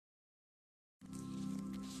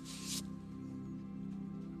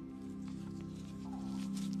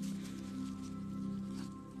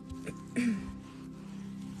Hi,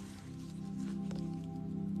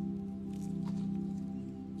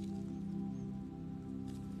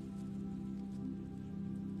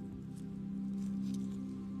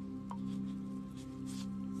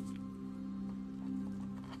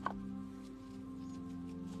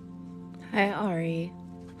 Ari.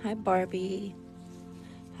 Hi, Barbie.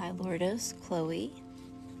 Hi, Lourdes, Chloe,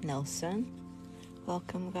 Nelson.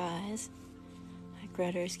 Welcome, guys. Hi,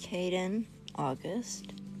 Gretter's Caden,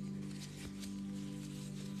 August.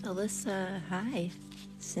 Alyssa, hi.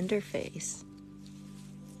 Cinderface.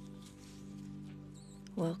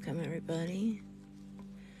 Welcome, everybody.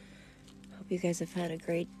 Hope you guys have had a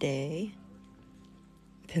great day.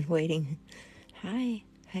 Been waiting. Hi.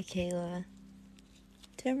 Hi, Kayla.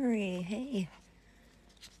 Timory, hey.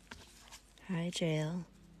 Hi, Jail.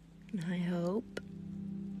 And hi, Hope.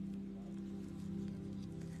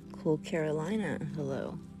 Cool Carolina,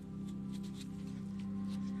 hello.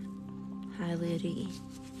 Hi, Liddy.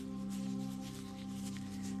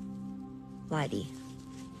 Lighty.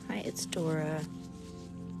 Hi, it's Dora.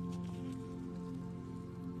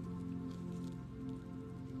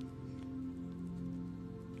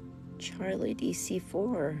 Charlie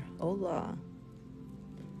DC4, hola.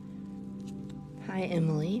 Hi,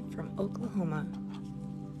 Emily from Oklahoma.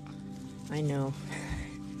 I know.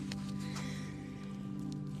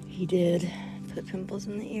 He did put pimples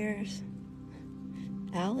in the ears.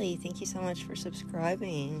 Allie, thank you so much for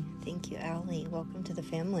subscribing. Thank you, Allie. Welcome to the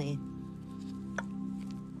family.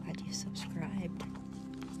 Glad you subscribed.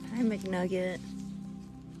 Hi, McNugget.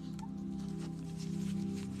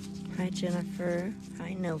 Hi, Jennifer.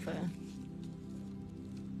 Hi, Nova.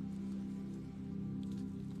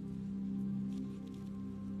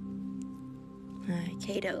 Hi,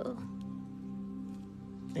 Kato.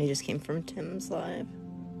 I just came from Tim's live.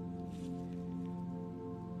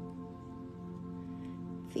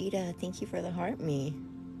 Vita, thank you for the heart me.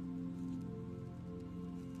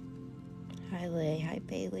 Hi, Lay. Hi,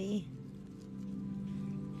 Bailey.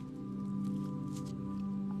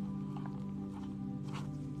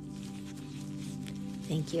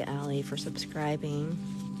 Thank you, Allie, for subscribing.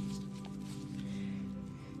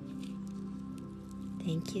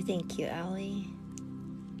 Thank you, Allie.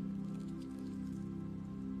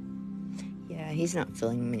 Yeah, he's not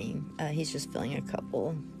filling many. He's just filling a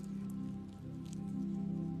couple.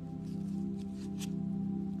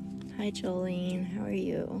 Hi, Jolene. How are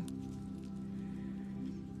you?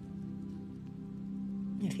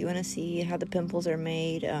 If you want to see how the pimples are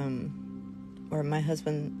made, or my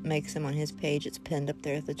husband makes them on his page, it's pinned up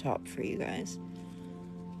there at the top for you guys.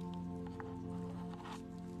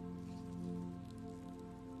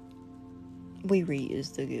 We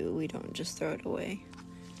reuse the goo. We don't just throw it away.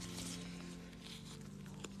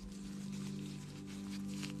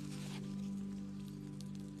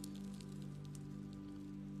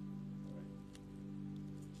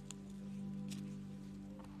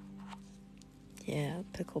 Yeah,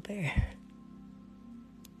 Pickle Bear.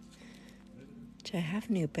 I have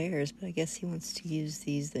new bears, but I guess he wants to use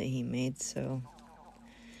these that he made, so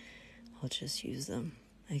I'll just use them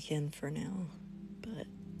again for now. But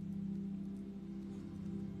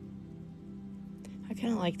I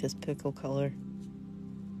kind of like this pickle color.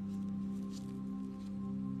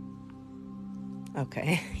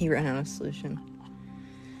 Okay, he ran out of solution.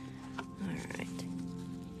 Alright.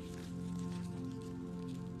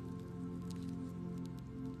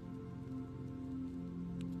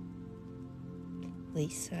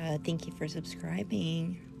 Lisa, thank you for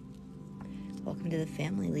subscribing. Welcome to the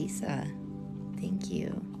family, Lisa. Thank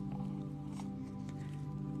you.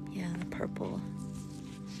 Yeah, the purple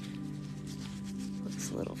looks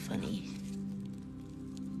a little funny.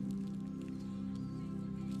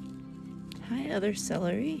 Hi, other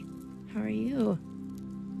celery. How are you?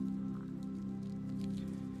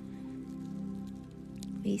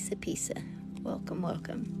 Lisa Pisa. Welcome,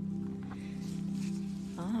 welcome.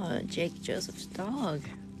 Oh, Jake Joseph's dog.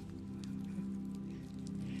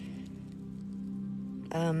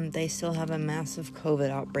 They still have a massive COVID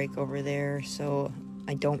outbreak over there, so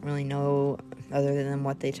I don't really know, other than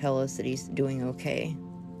what they tell us, that he's doing okay.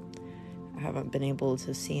 I haven't been able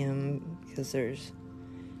to see him because there's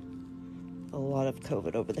a lot of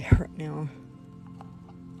COVID over there right now.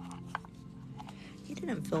 He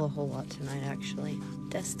didn't feel a whole lot tonight, actually.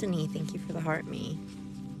 Destiny, thank you for the heart me.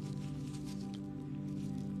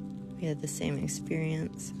 We had the same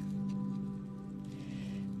experience.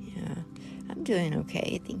 Yeah, I'm doing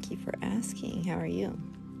okay. Thank you for asking. How are you?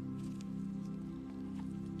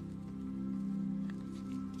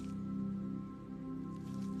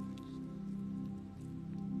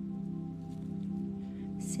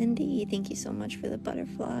 Cindy, thank you so much for the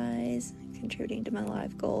butterflies, contributing to my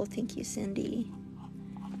live goal. Thank you, Cindy.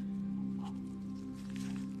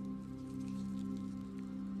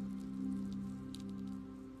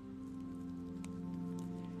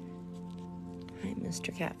 Hi,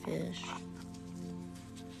 Mr. Catfish.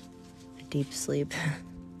 A deep sleep.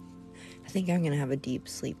 I think I'm going to have a deep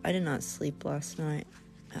sleep. I did not sleep last night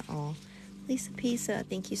at all. Lisa Pisa,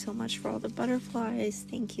 thank you so much for all the butterflies.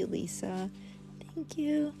 Thank you, Lisa. Thank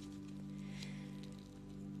you.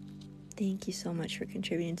 Thank you so much for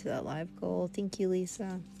contributing to that live goal. Thank you,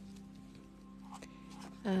 Lisa.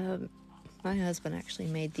 My husband actually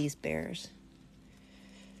made these bears.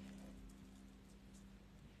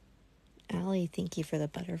 Allie, thank you for the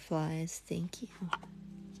butterflies. Thank you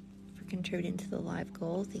for contributing to the live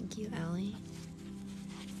goal. Thank you, Allie.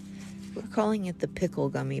 We're calling it the pickle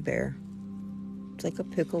gummy bear. It's like a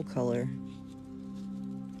pickle color.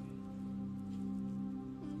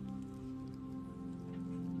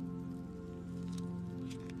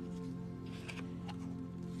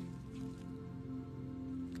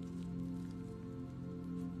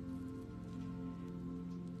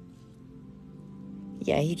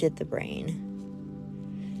 Yeah, he did the brain.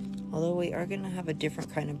 Although we are going to have a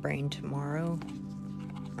different kind of brain tomorrow.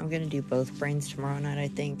 I'm going to do both brains tomorrow night, I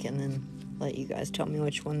think, and then let you guys tell me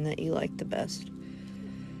which one that you like the best.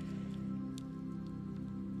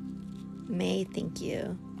 May, thank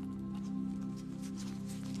you.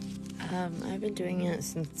 I've been doing it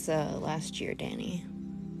since last year, Danny.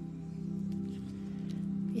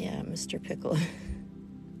 Yeah, Mr. Pickle.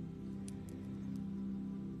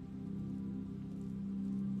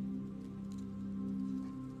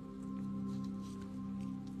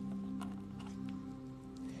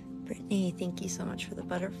 Brittany, thank you so much for the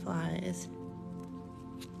butterflies.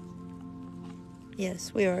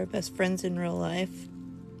 Yes, we are best friends in real life.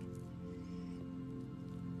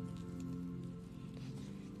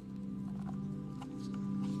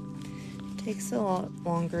 It takes a lot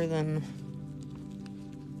longer than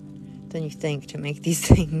you think to make these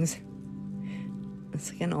things.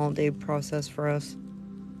 It's like an all-day process for us.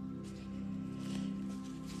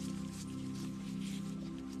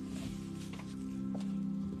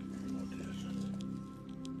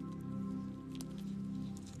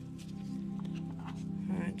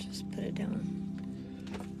 Alright, just put it down.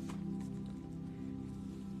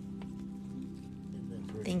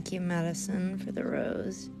 Thank you, Madison, for the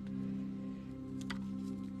rose.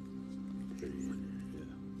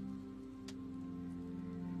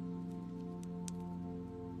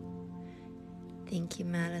 Thank you,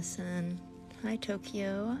 Madison. Hi,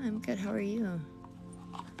 Tokyo. I'm good. How are you?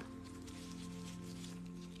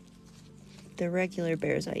 The regular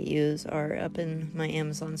bears I use are up in my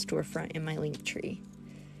Amazon storefront in my link tree.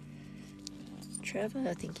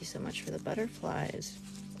 Treva, thank you so much for the butterflies.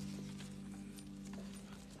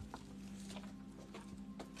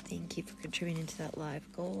 Thank you for contributing to that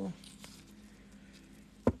live goal.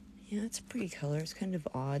 Yeah, it's a pretty color. It's kind of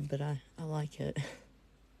odd, but I like it.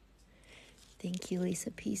 Thank you,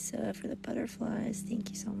 Lisa Pisa, for the butterflies.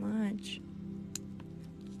 Thank you so much.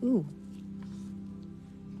 Ooh.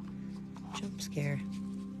 Jump scare.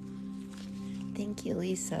 Thank you,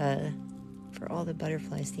 Lisa, for all the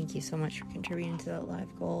butterflies. Thank you so much for contributing to that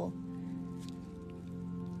live goal.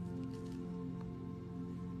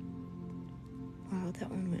 Wow,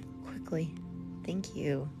 that one went quickly. Thank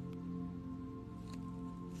you.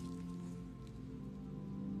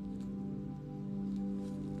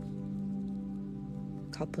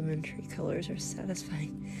 Complementary colors are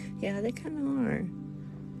satisfying. Yeah, they kind of are.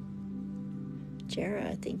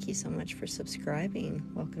 Jera, thank you so much for subscribing.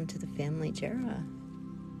 Welcome to the family, Jera.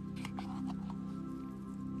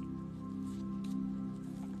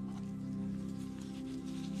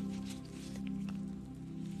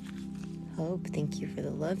 Hope, thank you for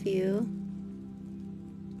the love you.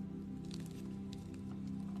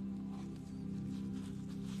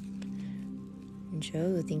 And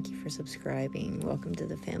Joe, thank you for subscribing. Welcome to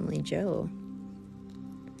the family, Joe.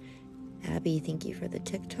 Abby, thank you for the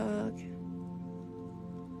TikTok.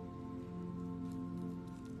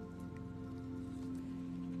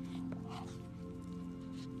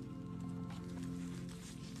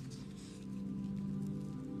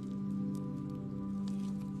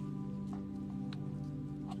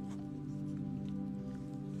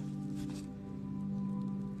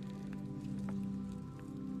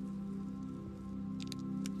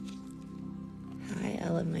 Hi,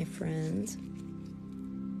 Ella, my friends.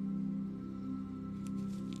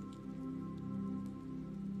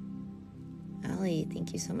 Ali,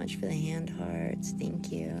 thank you so much for the hand hearts.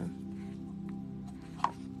 Thank you.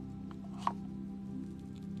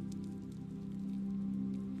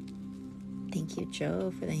 Thank you,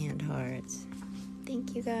 Joe, for the hand hearts.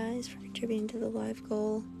 Thank you guys for contributing to the live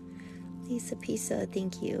goal. Lisa Pisa,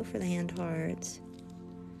 thank you for the hand hearts.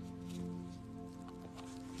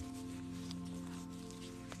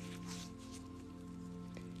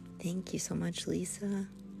 Thank you so much, Lisa,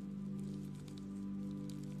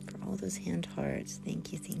 for all those hand hearts.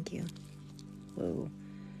 Thank you, thank you. Whoa,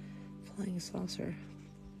 flying saucer.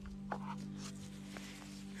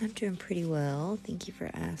 I'm doing pretty well. Thank you for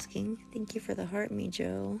asking. Thank you for the heart me,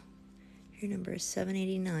 Joe. Your number is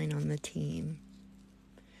 789 on the team.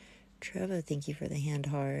 Trevor, thank you for the hand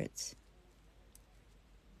hearts.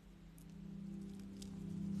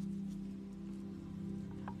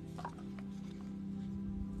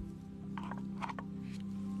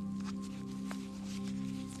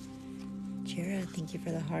 Jared, thank you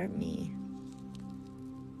for the heart me.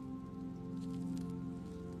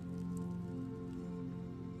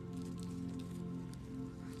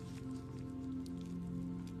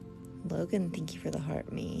 Logan, thank you for the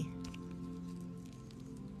heart me.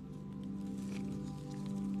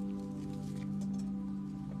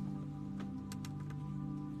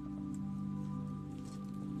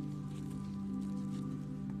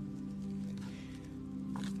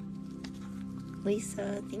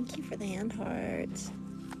 Lisa, thank you for the hand hearts.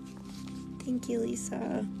 Thank you,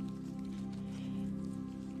 Lisa.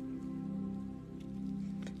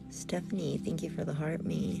 Stephanie, thank you for the heart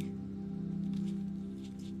me.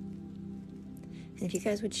 And if you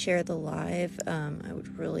guys would share the live, I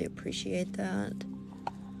would really appreciate that.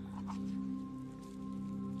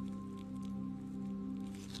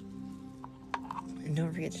 And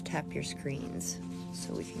don't forget to tap your screens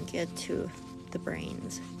so we can get to the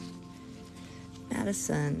brains.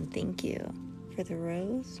 Madison, thank you for the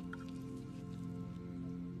rose.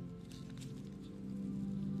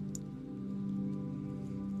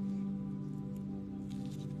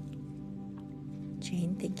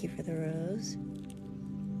 Jane, thank you for the rose.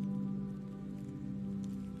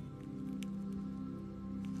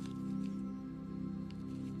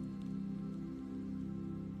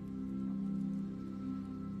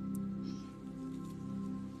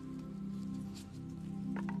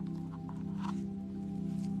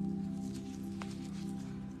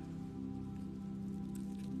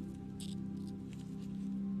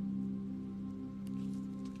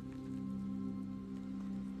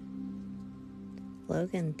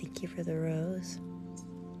 Logan, thank you for the rose.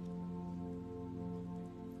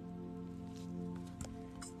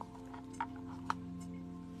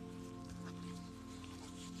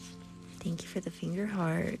 Thank you for the finger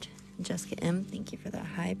heart. Jessica M, thank you for the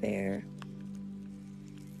high bear.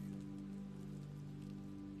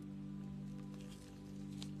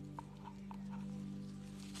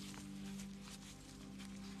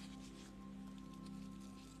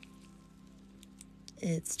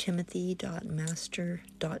 It's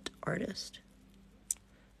timothy.master.artist.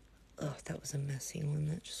 Oh, that was a messy one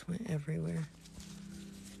that just went everywhere.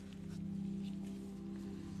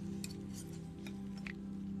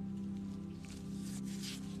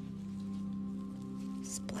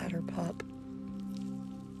 Splatter pop.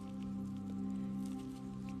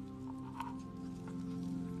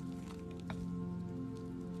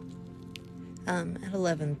 At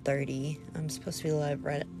 11:30. I'm supposed to be live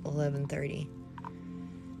right at 11:30.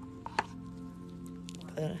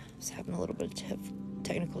 But I was having a little bit of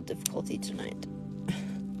technical difficulty tonight.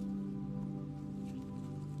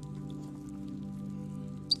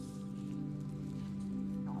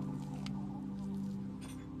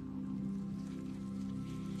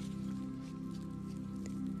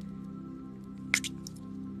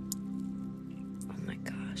 Oh my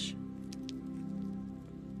gosh.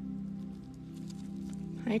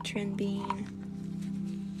 Hi, Trend Bean.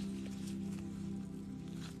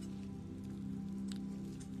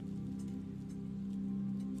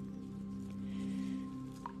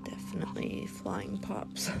 Definitely flying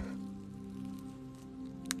pops.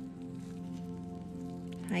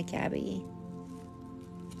 Hi, Gabby.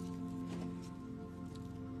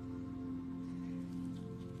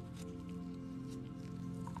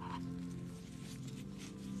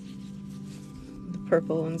 The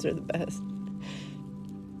purple ones are the best.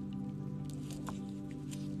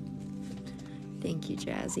 Thank you,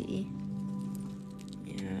 Jazzy.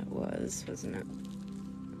 Yeah, it was, wasn't it?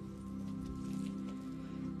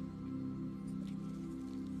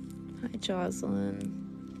 Hi, Jocelyn.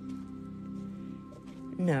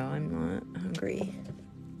 No, I'm not hungry.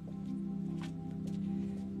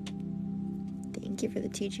 Thank you for the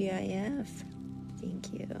TGIF.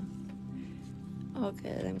 Thank you. All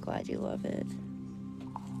good. I'm glad you love it.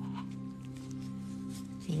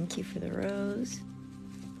 Thank you for the rose.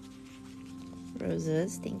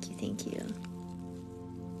 roses. Thank you, thank you.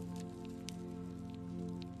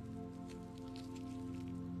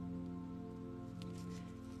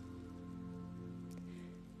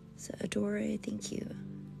 So Adore, thank you.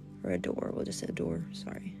 Or Adore, we'll just say Adore,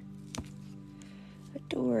 sorry.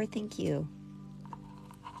 Adore, thank you.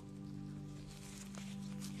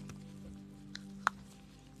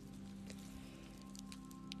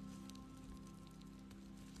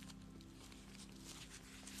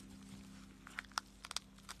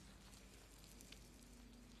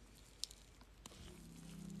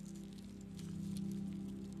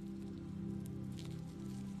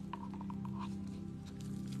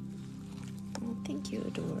 Oh, thank you,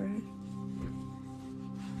 Adore.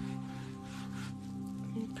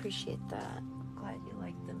 I appreciate that. Glad you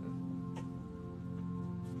like them.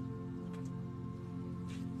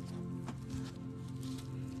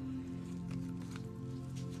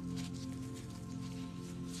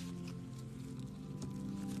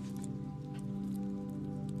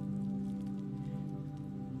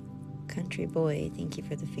 Country Boy, thank you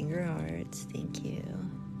for the finger hearts. Thank you.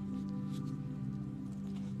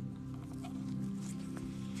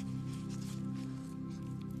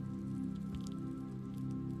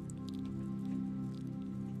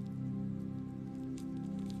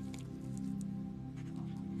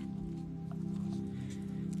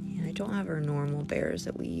 I don't have our normal bears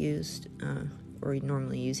that we used, or we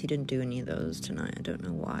normally use. He didn't do any of those tonight. I don't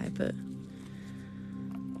know why, but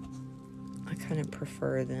I kind of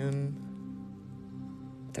prefer them.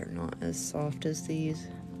 They're not as soft as these.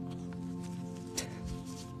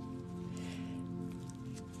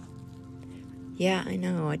 Yeah, I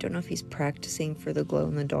know. I don't know if he's practicing for the glow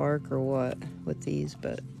in the dark or what with these,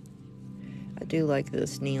 but I do like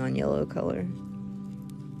this neon yellow color.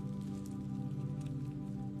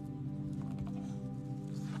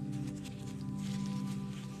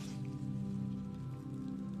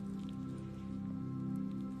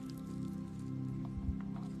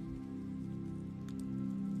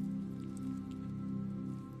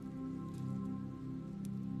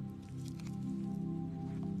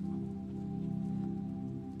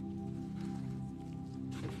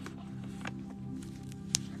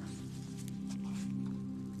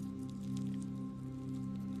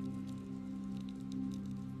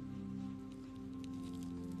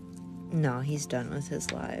 No, he's done with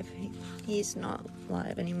his live. He's not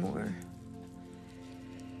live anymore.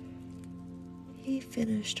 He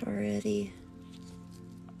finished already.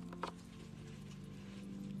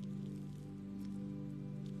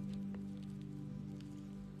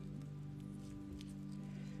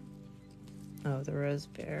 Oh, the rose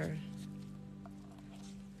bear.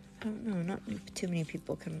 I don't know, not too many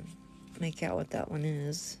people can make out what that one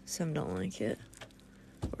is. Some don't like it.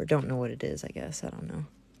 Or don't know what it is, I guess. I don't know.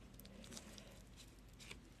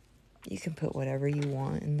 You can put whatever you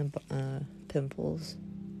want in the pimples.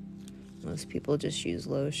 Most people just use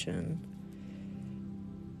lotion.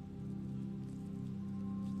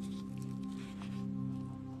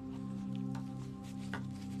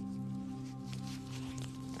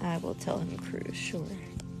 I will tell him cruise, sure.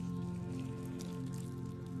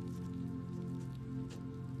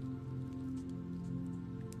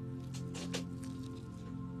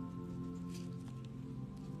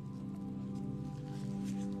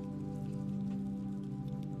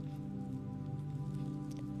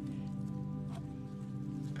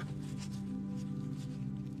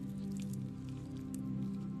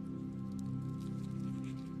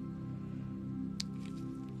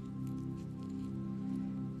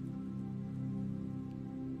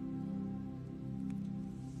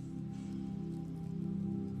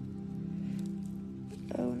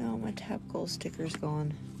 Oh no, my Tap Goal sticker's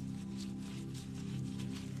gone.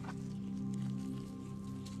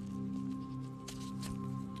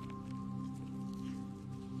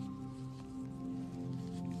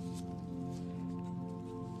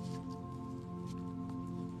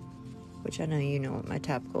 Which I know you know what my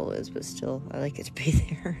Tap Goal is, but still, I like it to be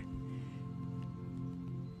there.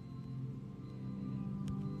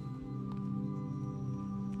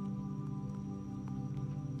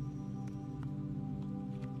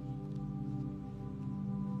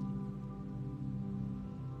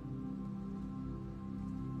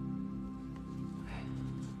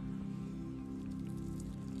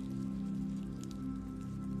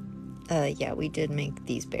 Yeah, we did make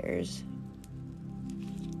these bears.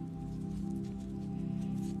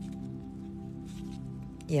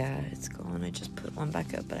 Yeah, it's gone. I just put one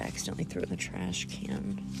back up, but I accidentally threw it in the trash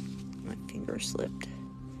can. My finger slipped.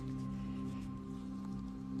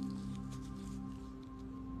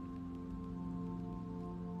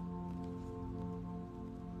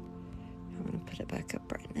 I'm gonna put it back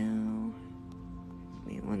up right now.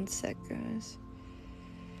 Give me one sec, guys.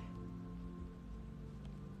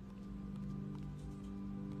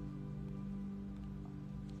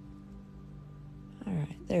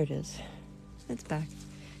 Alright, there it is. It's back.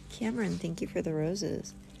 Cameron, thank you for the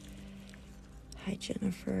roses. Hi,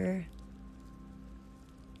 Jennifer.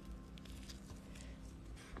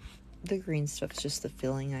 The green stuff's just the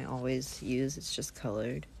filling I always use. It's just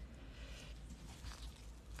colored.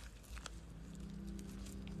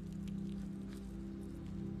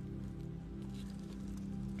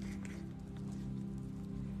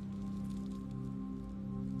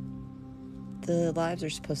 The lives are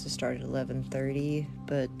supposed to start at 11:30,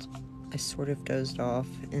 but I sort of dozed off,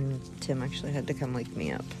 and Tim actually had to come wake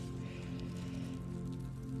me up.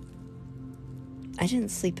 I didn't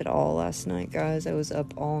sleep at all last night, guys. I was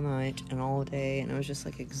up all night and all day, and I was just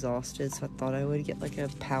like exhausted, so I thought I would get like a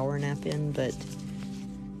power nap in, but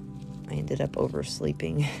I ended up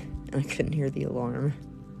oversleeping and I couldn't hear the alarm.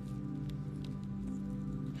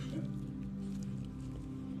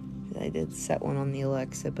 I did set one on the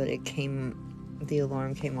Alexa, but the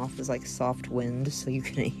alarm came off as like soft wind, so you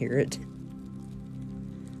couldn't hear it.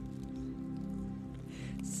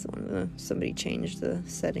 Somebody changed the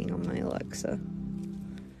setting on my Alexa.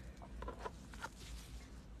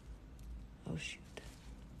 Oh shoot.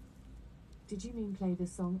 Did you mean play the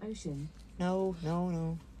song Ocean? No.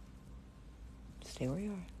 Stay where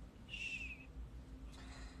you are. Shh.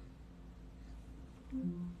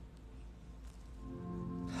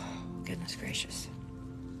 Oh, goodness gracious.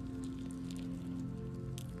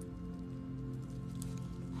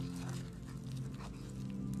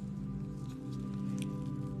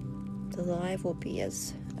 The live will be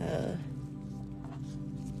as, I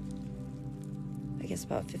guess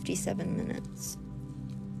about 57 minutes.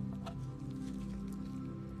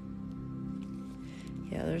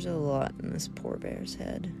 Yeah, there's a lot in this poor bear's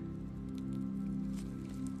head.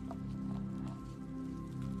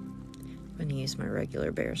 I'm gonna use my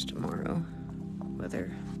regular bears tomorrow,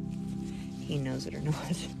 whether he knows it or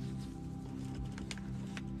not.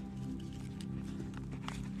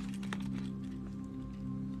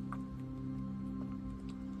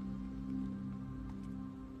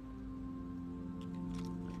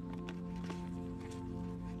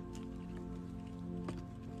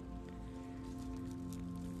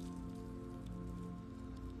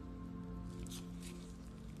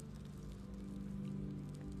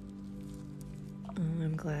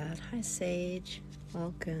 I'm glad. Hi, Sage.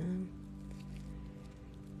 Welcome.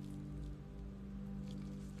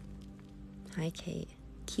 Hi, Kate.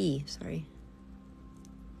 Key, sorry.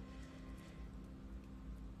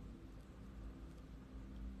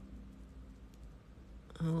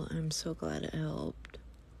 Oh, I'm so glad it helped.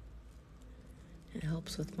 It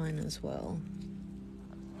helps with mine as well.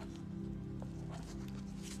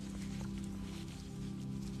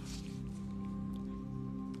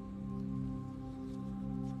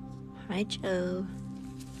 Hi, Joe.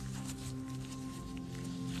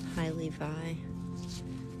 Hi, Levi.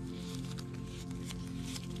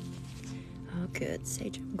 Oh, good.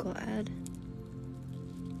 Sage, I'm glad.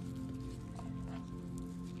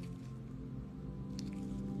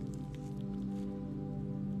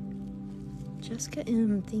 Jessica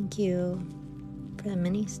M., thank you for the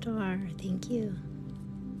mini star. Thank you.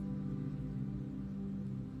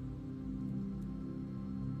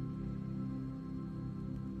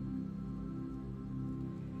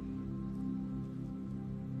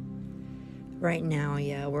 Right now,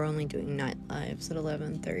 yeah, we're only doing night lives at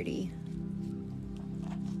 11:30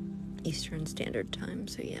 Eastern Standard Time,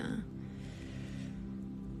 so yeah.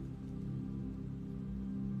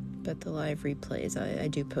 But the live replays, I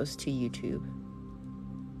do post to YouTube.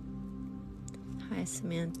 Hi,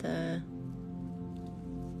 Samantha.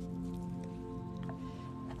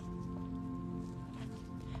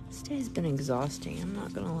 This day's been exhausting, I'm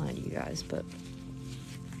not gonna lie to you guys, but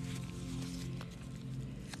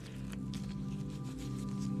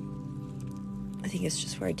I think it's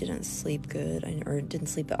just where I didn't sleep good, or didn't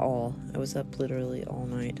sleep at all. I was up literally all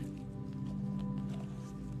night.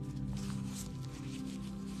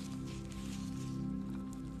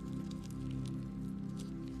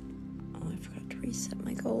 Oh, I forgot to reset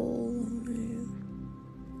my goal.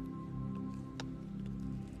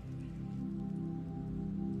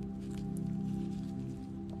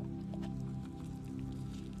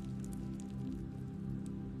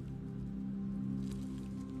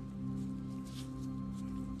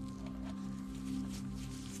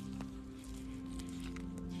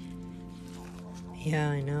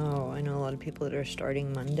 Yeah, I know a lot of people that are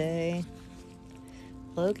starting Monday.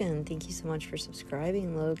 Logan, thank you so much for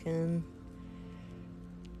subscribing, Logan.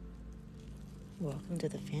 Welcome to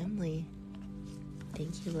the family.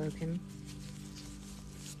 Thank you, Logan.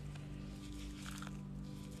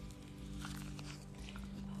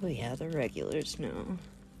 Oh yeah, the regulars know.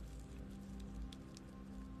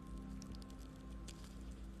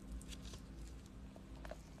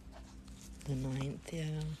 The 9th,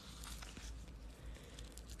 yeah.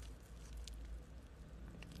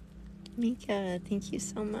 Mika, thank you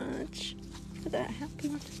so much for that happy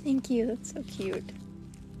one. Thank you, that's so cute.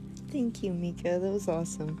 Thank you, Mika, that was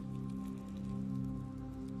awesome.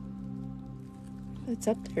 It's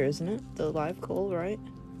up there, isn't it? The live goal, right?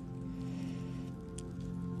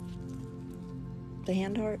 The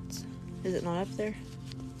hand hearts. Is it not up there?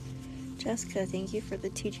 Jessica, thank you for the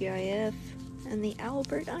TGIF. And the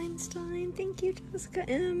Albert Einstein. Thank you, Jessica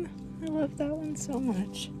M. I love that one so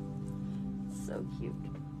much. So cute.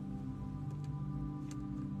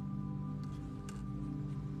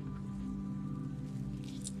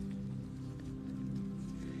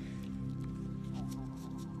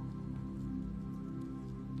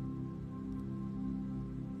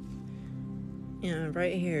 Yeah,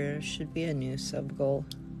 right here should be a new sub goal.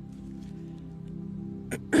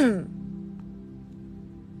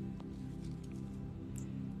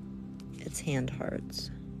 It's hand hearts.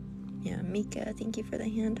 Yeah, Mika, thank you for the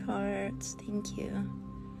hand hearts. Thank you.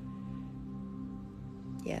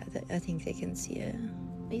 Yeah, I think they can see it.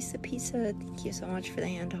 Lisa Pisa, thank you so much for the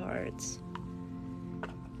hand hearts.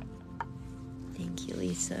 Thank you,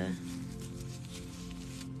 Lisa.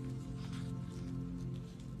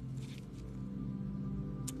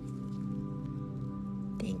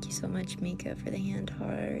 Thank you so much, Mika, for the hand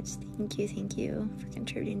hearts. Thank you for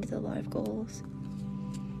contributing to the live goals.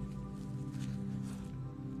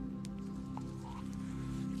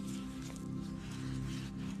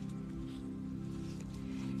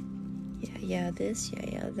 Yeah, this,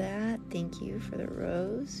 yeah, that. Thank you for the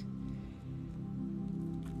rose.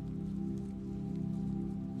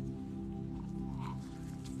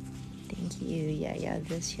 Thank you, yeah,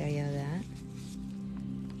 this, yeah, that.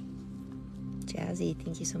 Jazzy,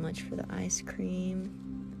 thank you so much for the ice cream.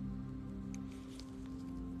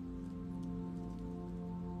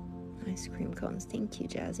 Ice cream cones, thank you,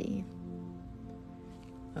 Jazzy.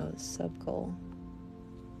 Oh, sub goal.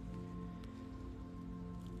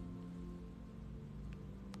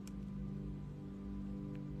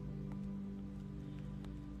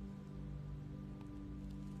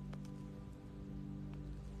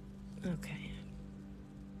 Okay.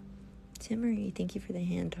 Timmery, thank you for the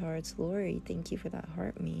hand hearts. Lori, thank you for that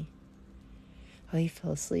heart me. Oh, you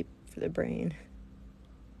fell asleep for the brain.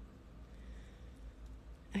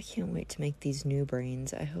 I can't wait to make these new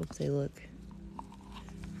brains. I hope they look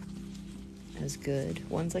as good.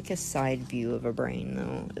 One's like a side view of a brain,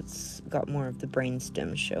 though. It's got more of the brain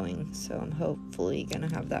stem showing, so I'm hopefully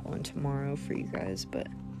gonna have that one tomorrow for you guys, but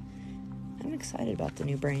I'm excited about the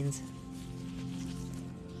new brains.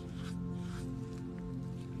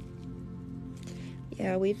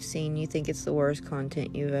 Yeah, we've seen you think it's the worst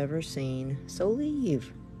content you've ever seen, so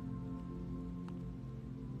leave.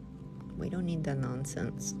 We don't need that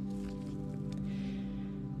nonsense.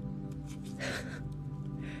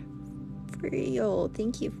 Real,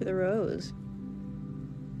 thank you for the rose.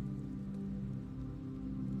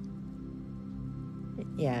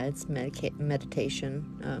 Yeah, it's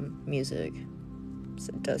meditation music. So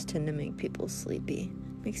it does tend to make people sleepy.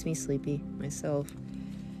 Makes me sleepy myself.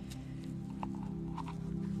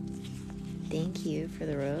 Thank you for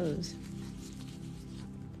the rose.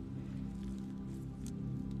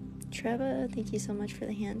 Treva, thank you so much for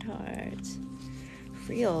the hand hearts.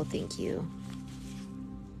 Real, thank you.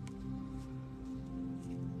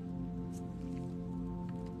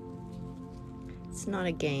 It's not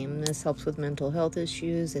a game. This helps with mental health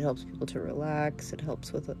issues. It helps people to relax. It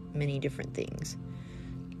helps with many different things.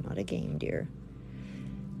 Not a game, dear.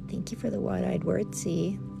 Thank you for the wide-eyed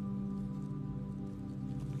wordsy.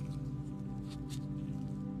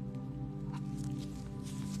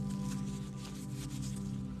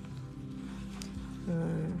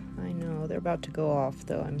 I know. They're about to go off,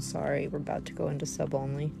 though. I'm sorry. We're about to go into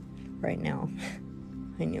sub-only right now.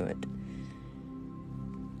 I knew it.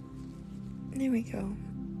 There we go.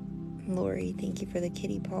 Lori, thank you for the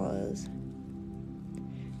kitty paws.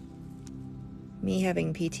 Me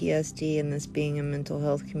having PTSD and this being a mental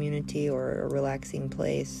health community or a relaxing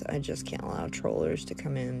place, I just can't allow trollers to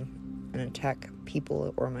come in and attack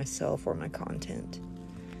people or myself or my content.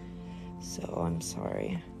 So I'm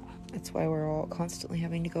sorry. That's why we're all constantly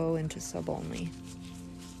having to go into sub-only.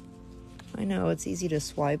 I know it's easy to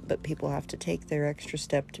swipe, but people have to take their extra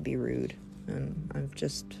step to be rude, and I've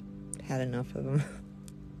just had enough of them.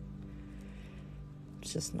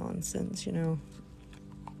 It's just nonsense, you know.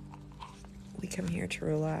 we come here to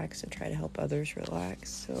relax and try to help others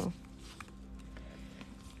relax, so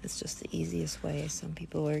it's just the easiest way. Some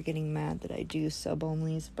people are getting mad that I do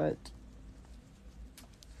sub-onlys, but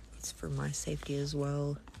it's for my safety as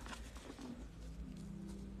well,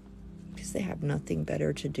 because they have nothing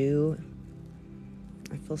better to do.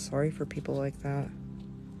 I feel sorry for people like that.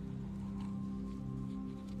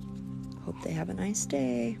 Hope they have a nice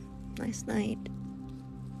day, nice night.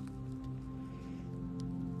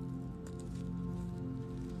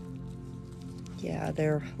 Yeah,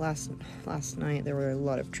 last night there were a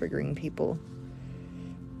lot of triggering people.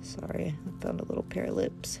 Sorry, I found a little pair of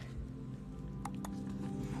lips.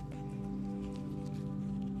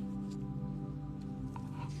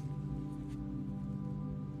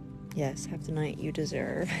 Yes, have the night you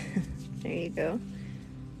deserve. There you go.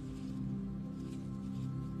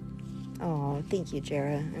 Oh, thank you,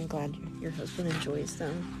 Jara. I'm glad your husband enjoys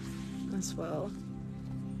them as well.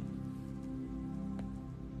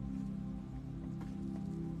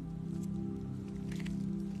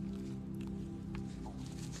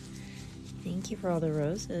 Thank you for all the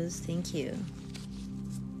roses. Thank you.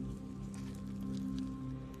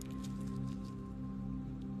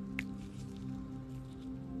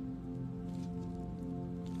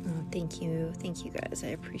 Oh, thank you. Thank you, guys. I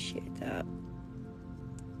appreciate that.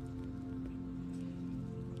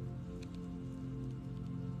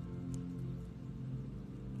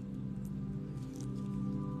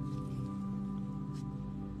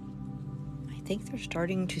 I think they're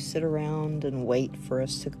starting to sit around and wait for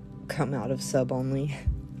us to come out of sub only.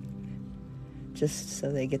 Just so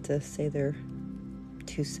they get to say their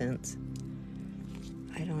 2 cents.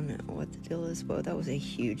 I don't know what the deal is. Whoa, that was a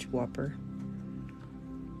huge whopper.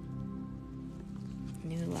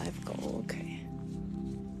 New live goal, okay.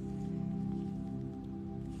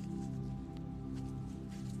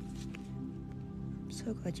 I'm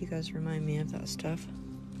so glad you guys remind me of that stuff.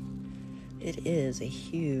 It is a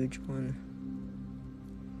huge one.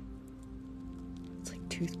 It's like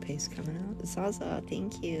toothpaste coming out. Zaza,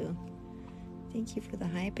 thank you. Thank you for the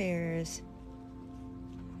high bears.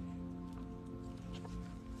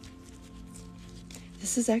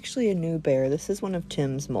 This is actually a new bear. This is one of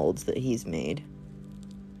Tim's molds that he's made.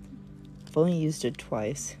 I've only used it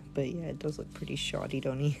twice, but yeah, it does look pretty shoddy,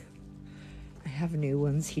 don't he? I have new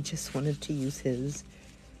ones. He just wanted to use his.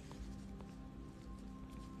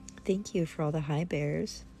 Thank you for all the high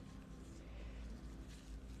bears.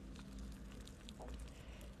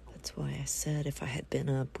 That's why I said if I had been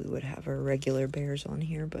up, we would have our regular bears on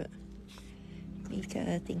here, but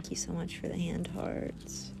Mika, thank you so much for the hand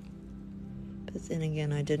hearts. But then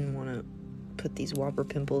again, I didn't want to put these whopper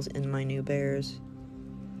pimples in my new bears.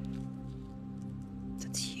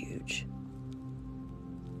 That's huge.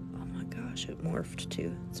 Oh my gosh, it morphed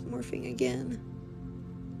too. It's morphing again.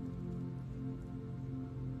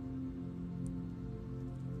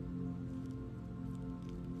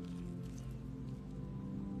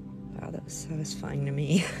 Wow, that was satisfying to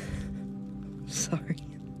me. Sorry.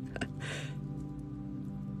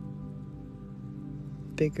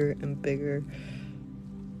 Bigger and bigger.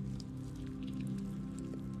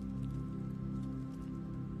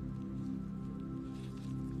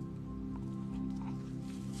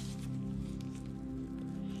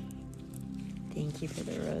 Thank you for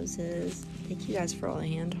the roses. Thank you guys for all the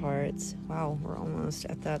hand hearts. Wow, we're almost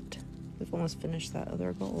at that. We've almost finished that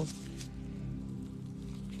other goal.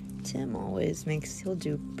 Tim always he'll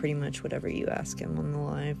do pretty much whatever you ask him on the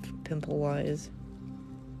live, pimple-wise.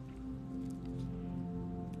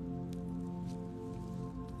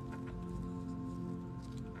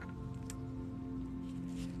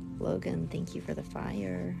 Logan, thank you for the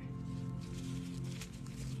fire.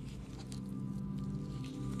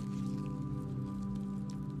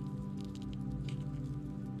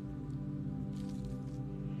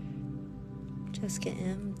 Jessica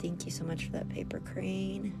M, thank you so much for that paper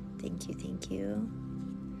crane. Thank you, thank you.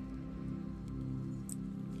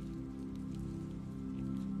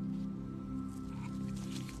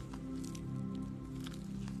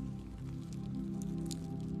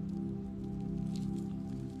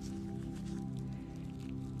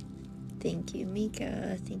 Thank you,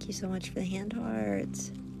 Mika. Thank you so much for the hand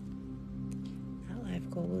hearts. That life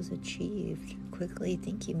goal was achieved quickly.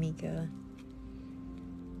 Thank you, Mika.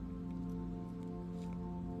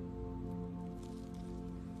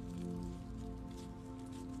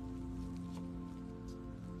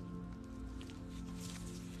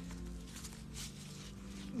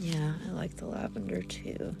 Yeah, I like the lavender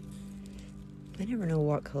too. I never know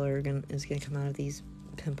what color is going to come out of these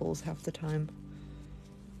pimples half the time.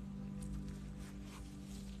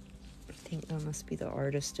 I think that must be the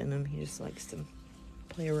artist in him. He just likes to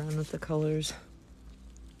Play around with the colors.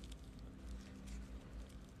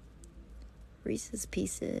 Reese's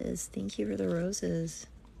Pieces, thank you for the roses.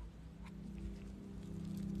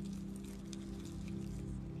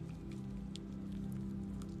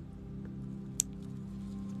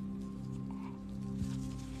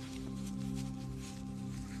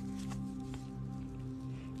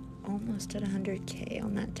 Almost at 100K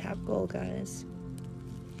on that tap goal, guys.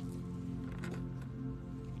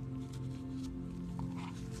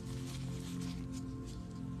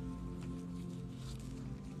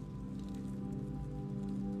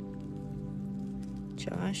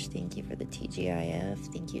 Josh, thank you for the TGIF.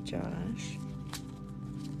 Thank you, Josh.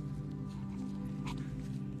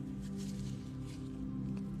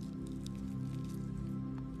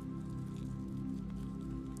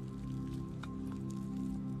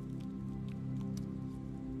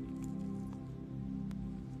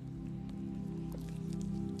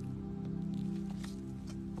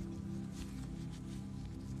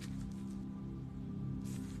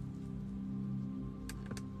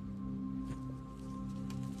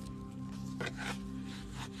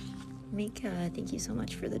 Mika, thank you so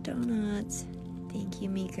much for the donuts. Thank you,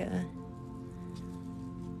 Mika.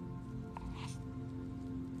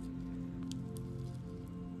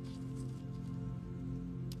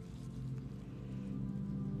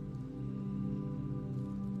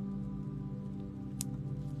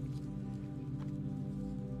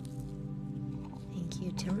 Thank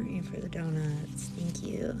you, Timmery, for the donuts. Thank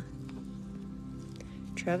you.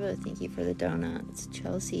 Trevor, thank you for the donuts.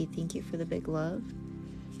 Chelsea, thank you for the big love.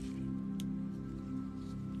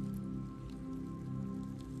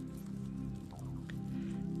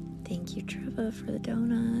 Thank you, Trevor, for the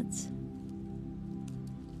donuts.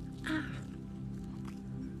 Ah.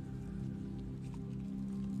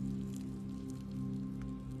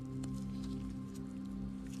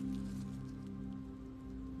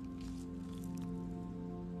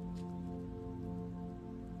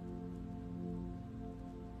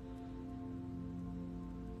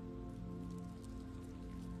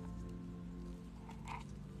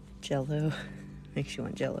 Jello. Makes you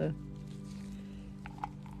want Jello.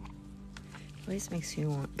 Always makes me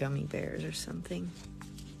want gummy bears or something.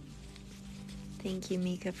 Thank you,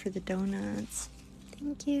 Mika, for the donuts.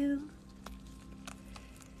 Thank you.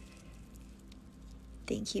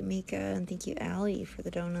 Thank you, Mika, and thank you, Allie, for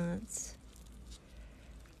the donuts.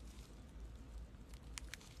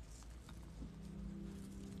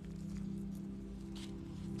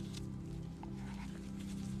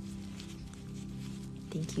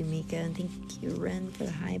 Thank you, Mika, and thank you, Ren, for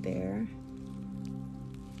the high bear.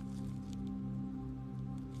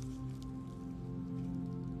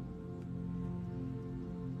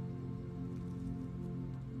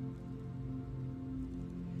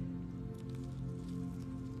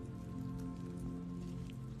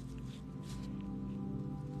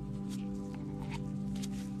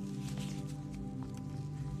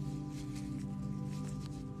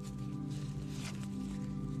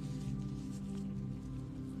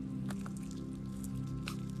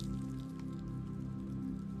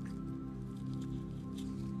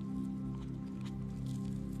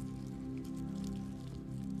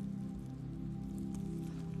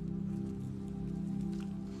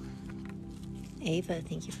 Ava,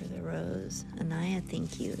 thank you for the rose. Anaya,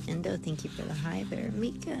 thank you. Endo, thank you for the high bear.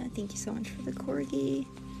 Mika, thank you so much for the corgi.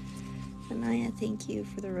 Anaya, thank you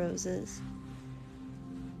for the roses.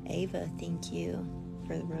 Ava, thank you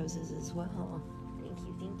for the roses as well. Thank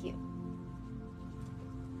you, thank you.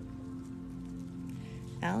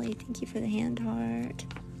 Allie, thank you for the hand heart.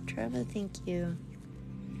 Trevor, thank you.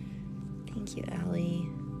 Thank you, Allie.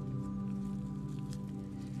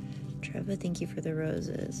 Trevor, thank you for the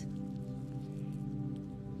roses.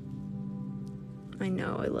 I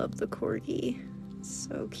know, I love the corgi.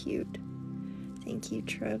 So cute. Thank you,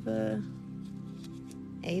 Trevor.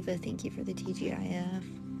 Ava, thank you for the TGIF.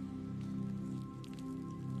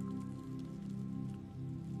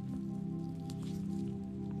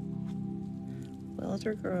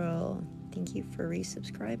 Welder Girl, thank you for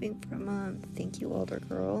resubscribing for a month. Thank you, Welder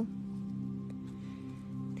Girl.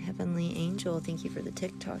 Heavenly Angel, thank you for the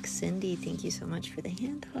TikTok. Cindy, thank you so much for the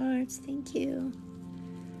hand hearts. Thank you.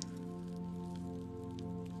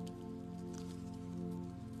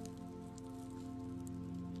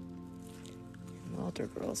 Welder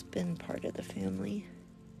Girl's been part of the family.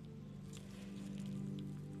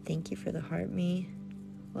 Thank you for the heart me,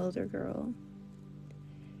 Welder Girl.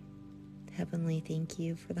 Heavenly, thank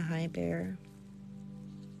you for the high bear.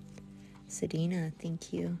 Sedina,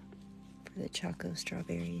 thank you for the choco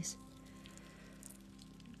strawberries.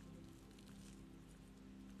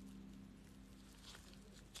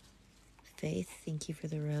 Faith, thank you for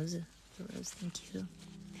the rose. The rose, thank you.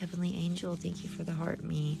 Heavenly Angel, thank you for the heart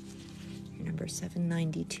me. You're number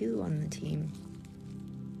 792 on the team.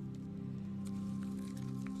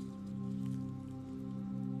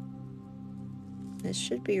 This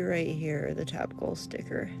should be right here, the tap goal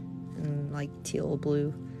sticker, in like teal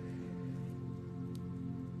blue.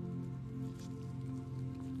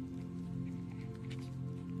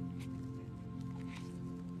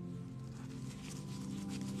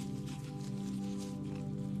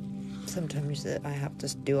 Sometimes I have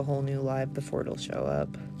to do a whole new live before it'll show up.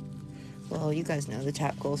 Well, you guys know the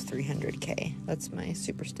tap goal is 300K. That's my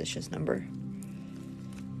superstitious number.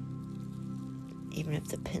 Even if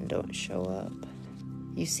the pin don't show up.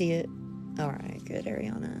 You see it? Alright, good,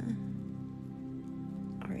 Ariana.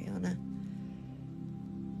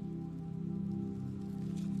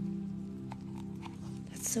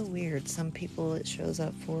 That's so weird. Some people it shows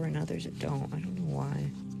up for and others it don't. I don't know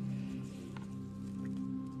why.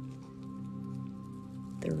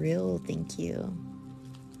 The real, thank you.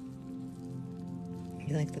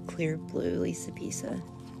 You like the clear blue, Lisa Pisa?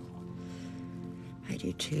 I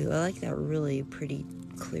do too. I like that really pretty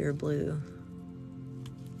clear blue.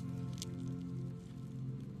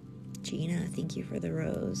 Gina, thank you for the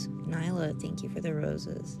rose. Nyla, thank you for the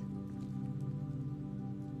roses.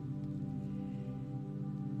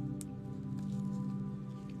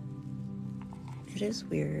 It is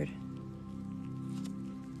weird.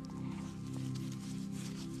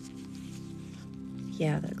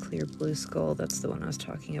 Yeah, that clear blue skull, that's the one I was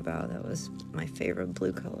talking about. That was my favorite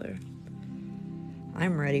blue color.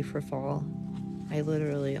 I'm ready for fall. I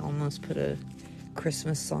literally almost put a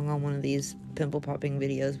Christmas song on one of these pimple popping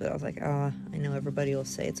videos, but I was like, I know everybody will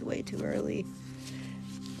say it's way too early.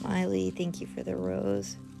 Miley, thank you for the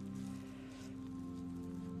rose.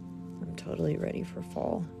 I'm totally ready for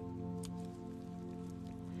fall.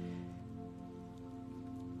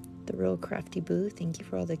 The Real Crafty Boo, thank you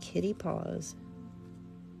for all the kitty paws.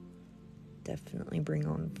 Definitely bring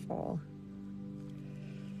on fall.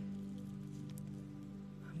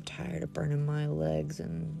 I'm tired of burning my legs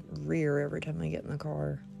and rear every time I get in the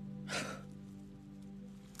car.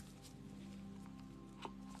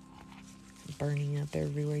 Burning up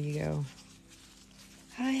everywhere you go.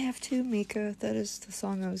 I have to, Mika. That is the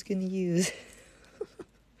song I was going to use.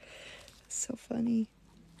 So funny.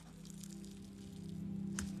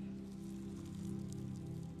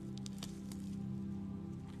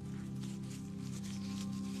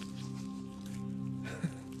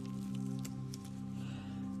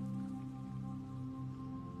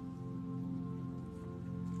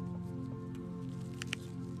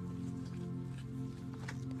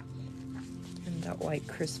 That white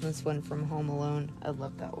Christmas one from Home Alone. I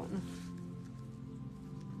love that one.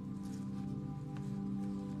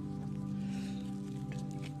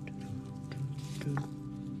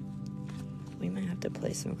 We might have to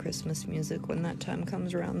play some Christmas music when that time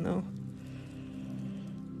comes around, though.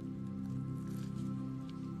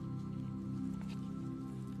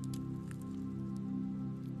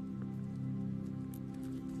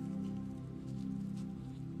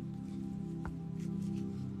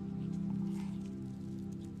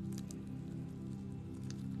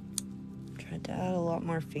 To add a lot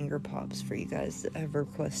more finger pops for you guys that have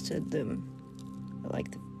requested them. I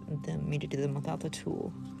like me to do them without the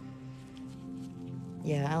tool.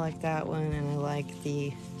 Yeah, I like that one, and I like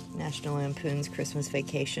the National Lampoon's Christmas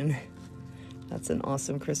Vacation. That's an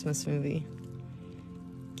awesome Christmas movie.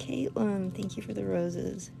 Caitlin, thank you for the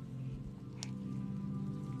roses.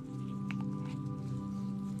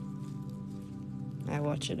 I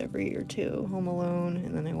watch it every year too, Home Alone,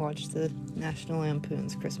 and then I watch the National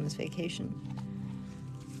Lampoon's Christmas Vacation.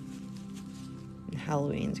 And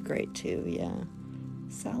Halloween's great too, yeah.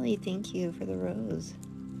 Sally, thank you for the rose.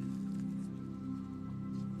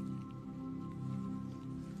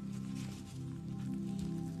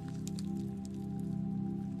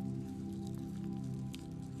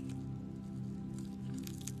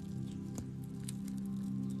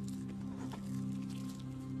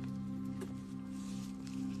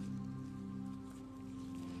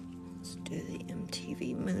 Let's do the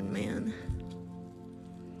MTV Moon Man.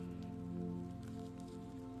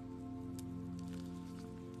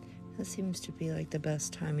 That seems to be like the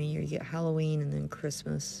best time of year. You get Halloween and then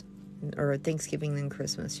Christmas, or Thanksgiving then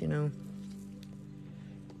Christmas, you know.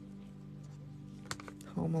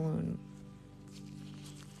 Home Alone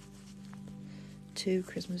 2,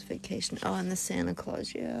 Christmas Vacation. Oh, and the Santa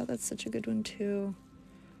Claus. Yeah, that's such a good one too.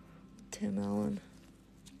 Tim Allen.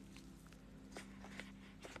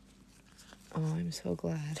 Oh, I'm so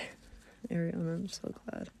glad. Ariana, I'm so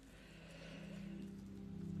glad.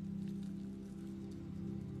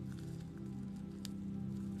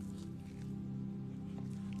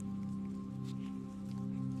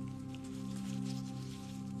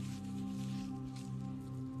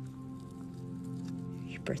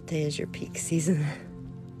 birthday is your peak season.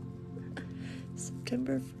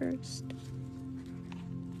 September 1st.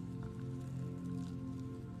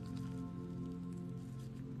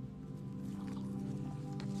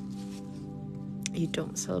 You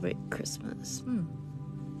don't celebrate Christmas.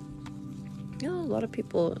 A lot of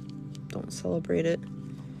people don't celebrate it.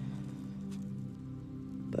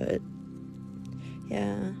 But,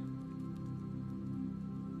 yeah.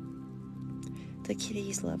 The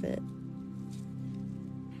kitties love it.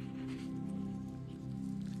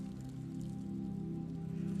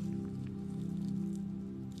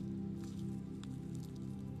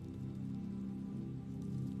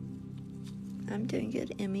 I'm doing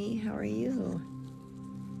good, Emmy. How are you?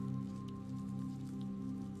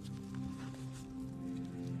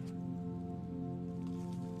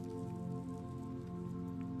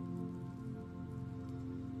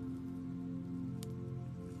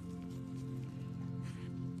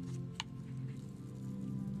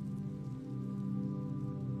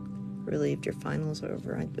 Relieved your finals are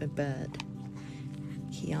over, I bet.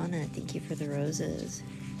 Kiana, thank you for the roses.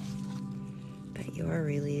 Bet you are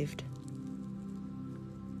relieved.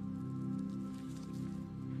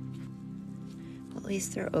 Well, at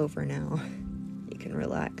least they're over now. You can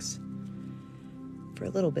relax. For a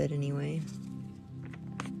little bit, anyway.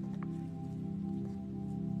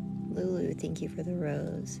 Lulu, thank you for the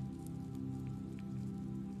rose.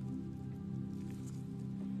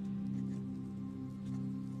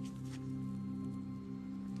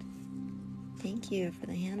 Thank you for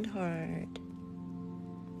the hand heart.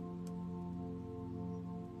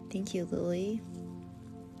 Thank you, Lily,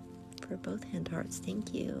 for both hand hearts.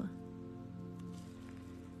 Thank you.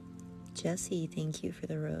 Jessie, thank you for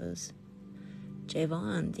the rose.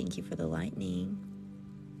 Javon, thank you for the lightning.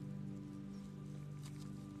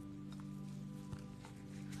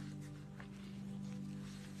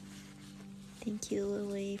 Thank you,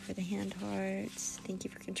 Lily, for the hand hearts. Thank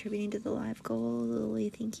you for contributing to the live goal, Lily.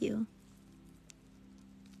 Thank you.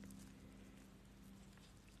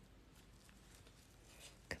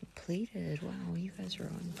 Completed. Wow, you guys are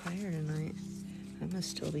on fire tonight. I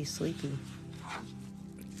must still be sleepy.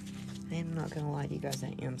 I am not gonna lie to you guys,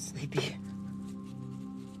 I am sleepy.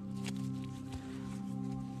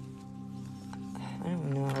 I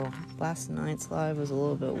don't know. Last night's live was a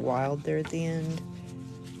little bit wild there at the end.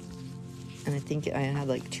 And I think I had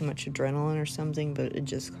like too much adrenaline or something, but it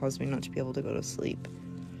just caused me not to be able to go to sleep.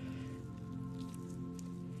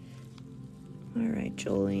 Alright,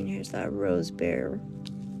 Jolene, here's that rose bear.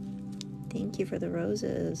 Thank you for the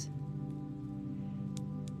roses.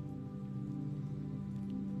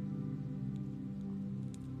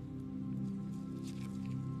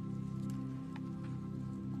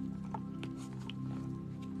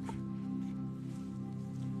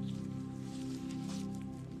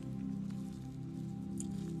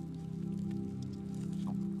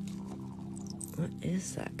 What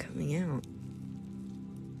is that coming out?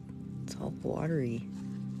 It's all watery.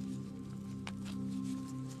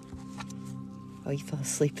 Oh, you fell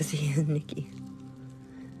asleep at the end, Nikki.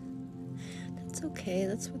 That's okay.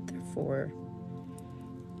 That's what they're for.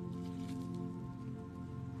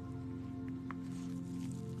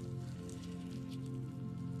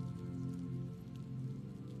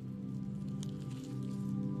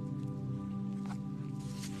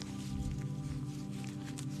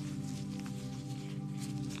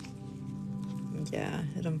 Yeah,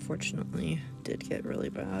 it unfortunately did get really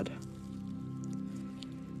bad.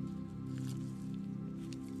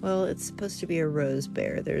 Well, it's supposed to be a rose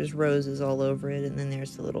bear. There's roses all over it, and then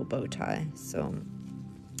there's the little bow tie. So,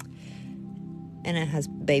 and it has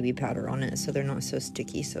baby powder on it, so they're not so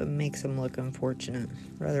sticky, so it makes them look unfortunate.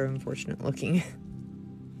 Rather unfortunate looking.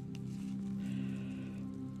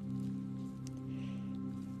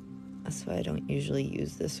 That's why I don't usually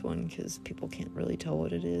use this one, because people can't really tell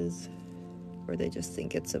what it is. Or they just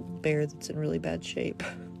think it's a bear that's in really bad shape.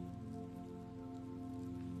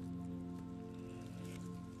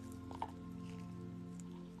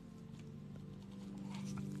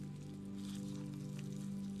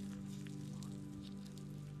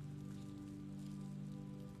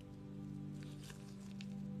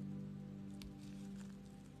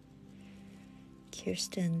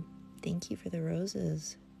 Kirsten, thank you for the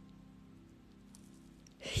roses.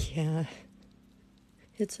 Yeah,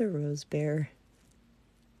 it's a rose bear.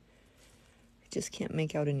 I just can't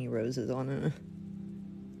make out any roses on it.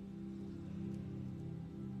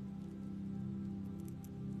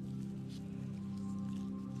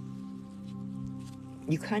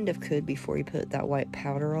 You kind of could before you put that white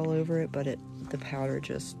powder all over it, but the powder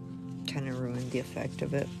just kind of ruined the effect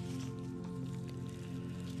of it.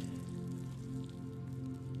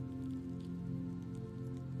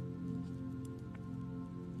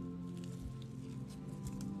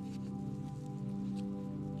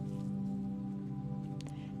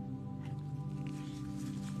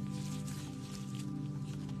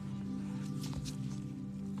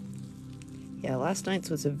 Yeah, last night's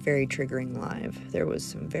was a very triggering live. There was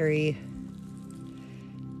some very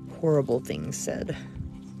horrible things said.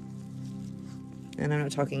 And I'm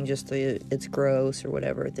not talking just the it's gross or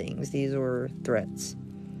whatever things. These were threats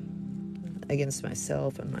against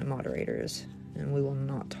myself and my moderators. And we will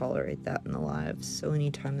not tolerate that in the lives. So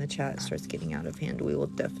anytime the chat starts getting out of hand, we will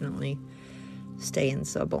definitely stay in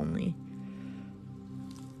sub only.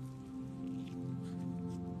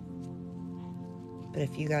 But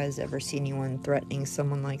if you guys ever see anyone threatening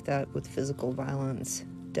someone like that with physical violence,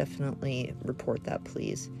 definitely report that,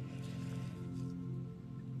 please.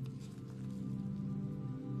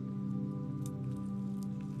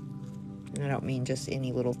 And I don't mean just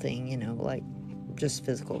any little thing, you know, like just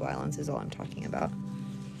physical violence is all I'm talking about.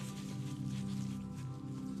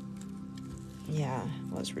 Yeah,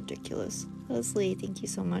 it was ridiculous. Leslie, thank you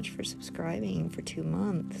so much for subscribing for 2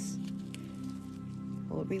 months.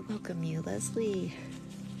 We'll re-welcome you, Leslie.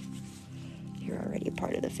 You're already a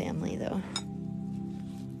part of the family, though.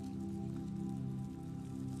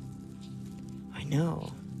 I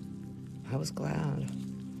know. I was glad.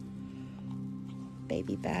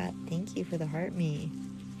 Baby Bat, thank you for the heart me.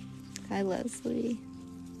 Hi, Leslie.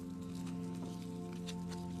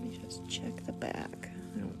 Let me just check the back.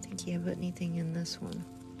 I don't think you have anything in this one.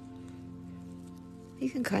 You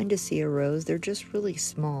can kind of see a rose. They're just really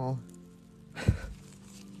small.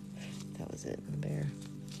 That was it in the bear.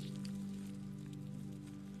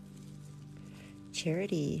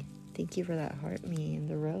 Charity, thank you for that heart me and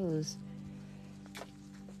the rose.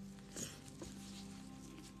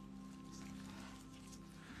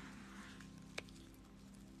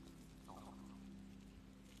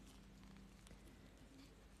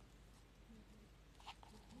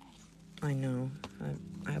 I know.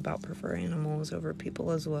 I about prefer animals over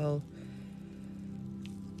people as well.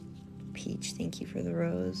 Peach, thank you for the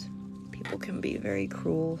rose. People can be very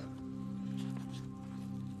cruel.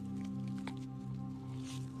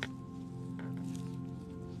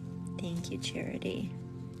 Thank you, Charity.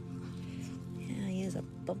 Yeah, he is a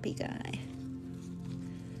bumpy guy.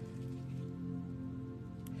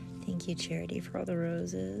 Thank you, Charity, for all the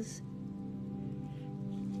roses.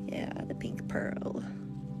 Yeah, the pink pearl.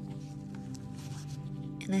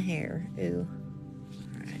 And the hair. Ooh.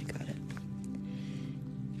 Alright, got it.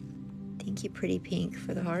 Thank you, Pretty Pink,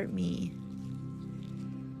 for the heart me.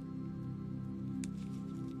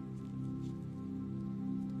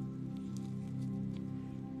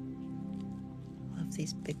 Love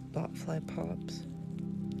these big botfly pops.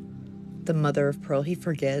 The mother of pearl, he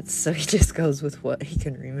forgets, so he just goes with what he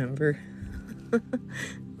can remember. Oh,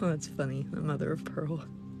 that's funny. The mother of pearl.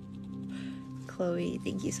 Chloe,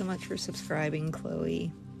 thank you so much for subscribing,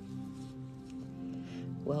 Chloe.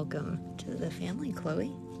 Welcome to the family,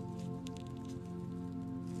 Chloe.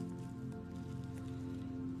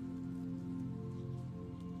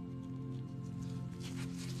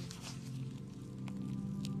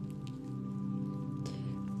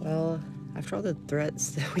 Well, after all the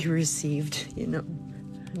threats that we received, you know,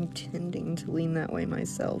 I'm tending to lean that way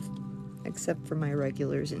myself, except for my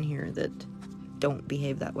regulars in here that don't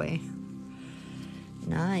behave that way.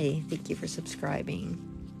 Nye, thank you for subscribing.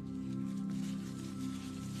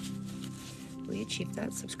 We achieved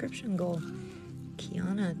that subscription goal.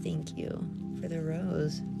 Kiana, thank you for the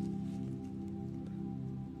rose.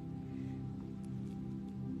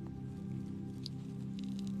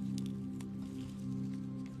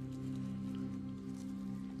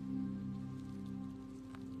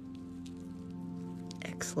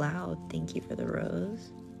 X Loud, thank you for the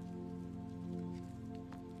rose.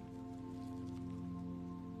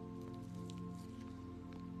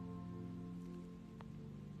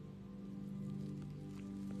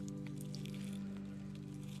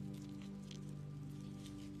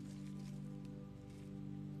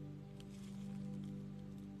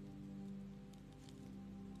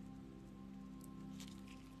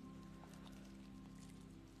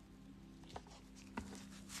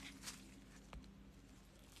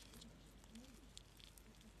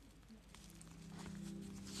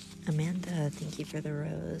 Amanda, thank you for the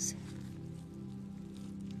rose.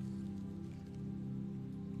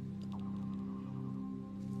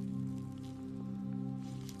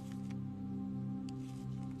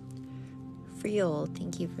 Friel,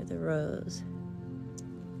 thank you for the rose.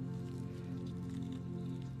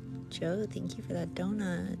 Joe, thank you for that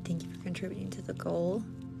donut. Thank you for contributing to the goal.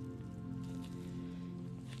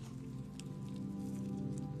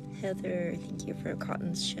 Heather, thank you for a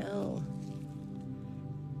cotton shell.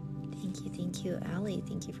 Thank you. Allie,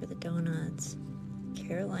 thank you for the donuts.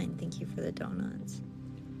 Caroline, thank you for the donuts.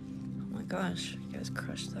 Oh my gosh, you guys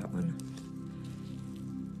crushed that one.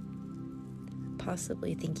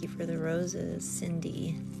 Possibly, thank you for the roses.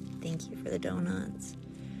 Cindy, thank you for the donuts.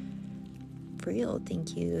 Real,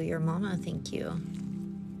 thank you. Your mama, thank you.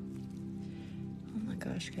 Oh my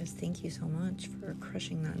gosh, guys, thank you so much for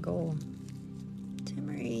crushing that goal.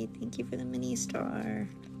 Timmery, thank you for the mini star.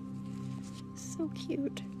 So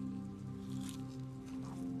cute.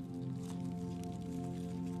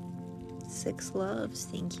 Six Loves,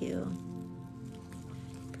 thank you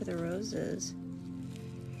for the roses.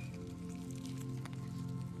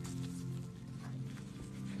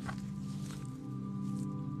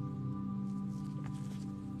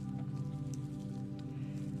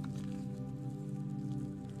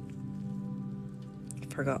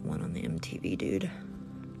 Forgot one on the MTV, dude.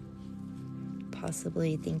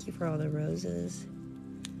 Possibly, thank you for all the roses.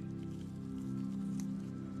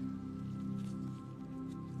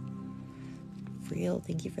 Real,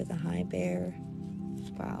 thank you for the high bear.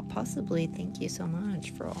 Wow, possibly, thank you so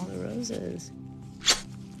much for all the roses.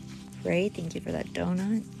 Ray, thank you for that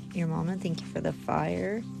donut. Your mama, thank you for the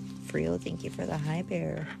fire. Real, thank you for the high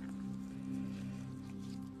bear.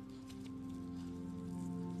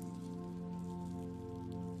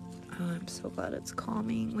 Oh, I'm so glad it's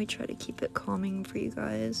calming. We try to keep it calming for you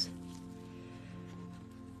guys.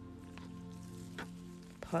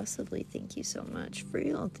 Possibly, thank you so much.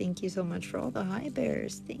 Real, thank you so much for all the high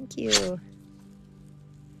bears. Thank you.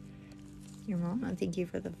 Your mama, thank you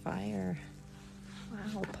for the fire.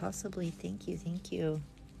 Wow, possibly, thank you, thank you.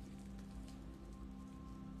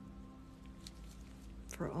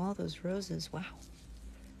 For all those roses, wow.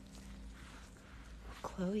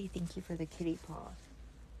 Chloe, thank you for the kitty paw.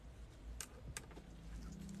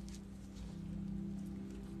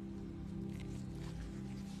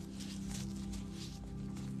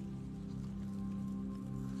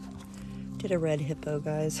 Did a red hippo,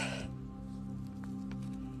 guys.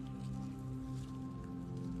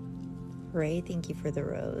 Ray, thank you for the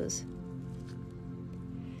rose.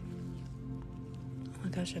 Oh my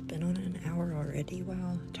gosh, I've been on an hour already.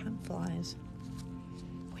 Wow, time flies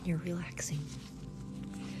when you're relaxing.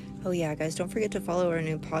 Oh yeah, guys, don't forget to follow our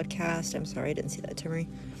new podcast. I'm sorry I didn't see that, Timmery.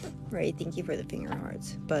 Ray, thank you for the finger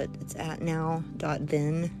hearts. But it's at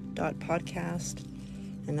now.then.podcast,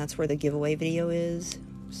 and that's where the giveaway video is.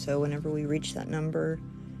 So whenever we reach that number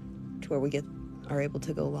to where we are able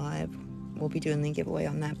to go live, we'll be doing the giveaway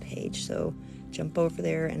on that page. So jump over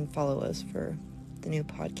there and follow us for the new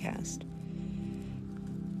podcast.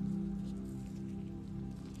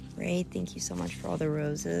 Ray, thank you so much for all the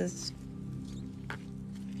roses.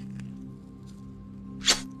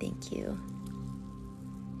 Thank you.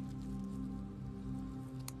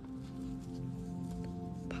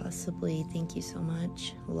 Possibly, thank you so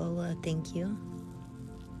much. Lola, thank you.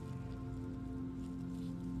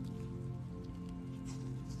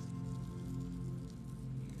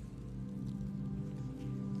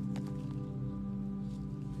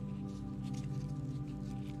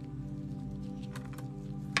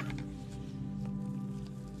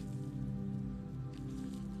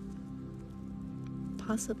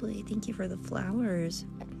 Possibly, thank you for the flowers.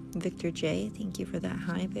 Victor J, thank you for that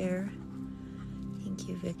high bear. Thank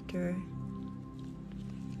you, Victor.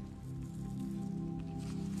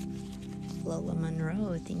 Lola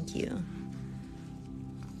Monroe, thank you.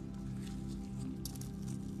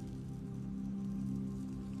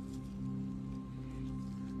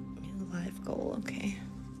 New life goal, okay.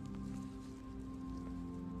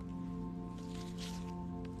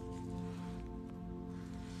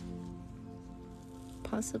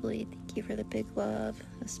 Possibly, thank you for the big love.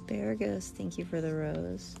 Asparagus, thank you for the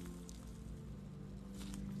rose.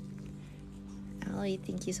 Allie,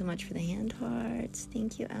 thank you so much for the hand hearts.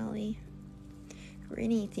 Thank you, Allie.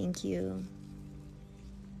 Rinny, thank you.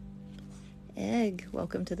 Egg,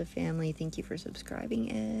 welcome to the family. Thank you for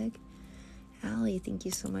subscribing, Egg. Allie, thank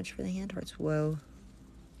you so much for the hand hearts. Whoa.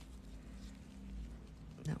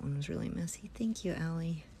 That one was really messy. Thank you,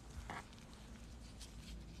 Allie.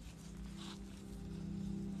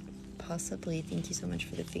 Possibly, thank you so much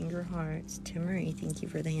for the finger hearts. Timmery, thank you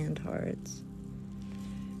for the hand hearts.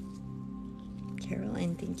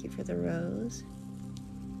 Caroline, thank you for the rose.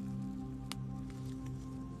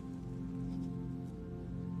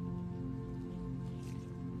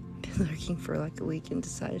 Been lurking for like a week and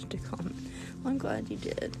decided to comment. Well, I'm glad you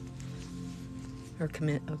did. Or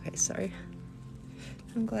commit. Okay, sorry.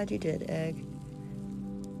 I'm glad you did, Egg.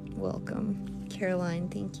 Welcome. Caroline,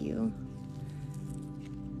 thank you.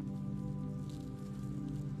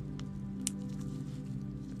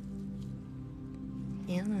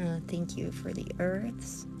 Anna, thank you for the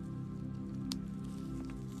earths.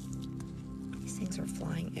 These things are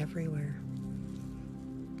flying everywhere.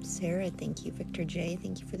 Sarah, thank you. Victor J,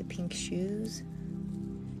 thank you for the pink shoes.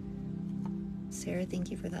 Sarah, thank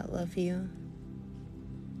you for that. Love you.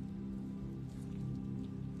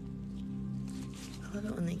 I love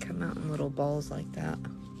it when they come out in little balls like that.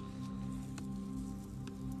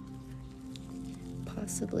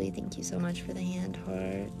 Possibly, thank you so much for the hand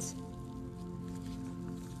hearts.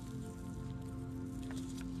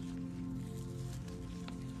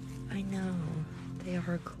 I know, they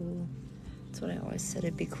are cool. That's what I always said,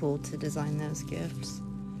 it'd be cool to design those gifts.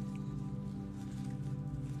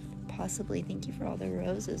 Possibly, thank you for all the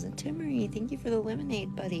roses. And Timmery, thank you for the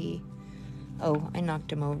lemonade, buddy. Oh, I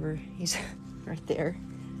knocked him over. He's right there.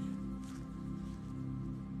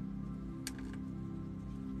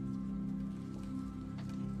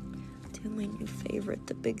 To my new favorite,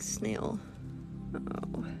 the big snail.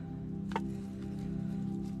 Oh.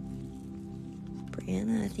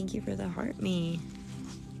 Brianna, thank you for the heart me.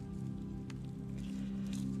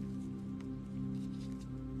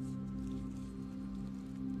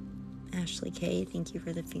 Ashley K, thank you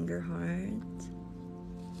for the finger heart.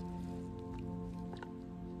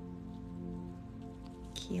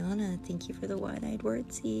 Kiana, thank you for the wide-eyed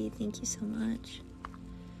wordsy. Thank you so much.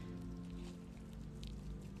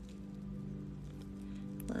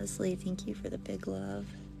 Leslie, thank you for the big love.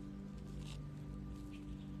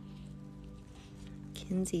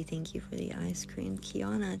 Kinsey, thank you for the ice cream.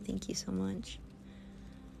 Kiana, thank you so much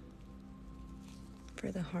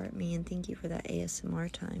for the heart me, and thank you for that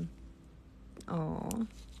ASMR time. Aw,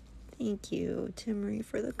 thank you, Timmery,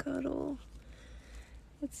 for the cuddle.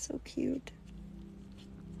 That's so cute.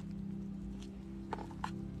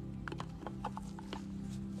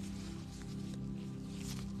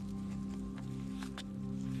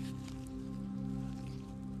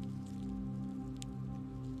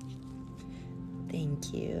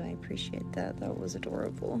 Thank you, I appreciate that. That was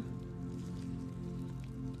adorable.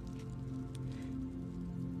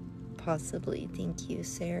 Possibly, thank you,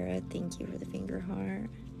 Sarah. Thank you for the finger heart.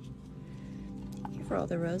 Thank you for all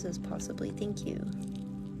the roses. Possibly, thank you.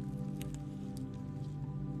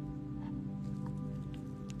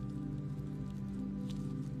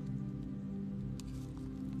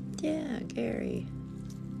 Yeah, Gary.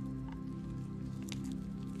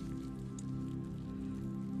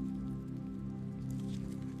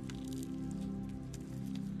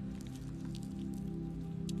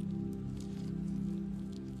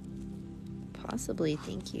 Possibly,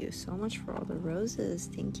 thank you so much for all the roses.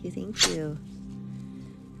 Thank you, thank you.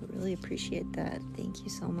 I really appreciate that. Thank you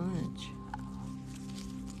so much.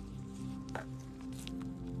 Oh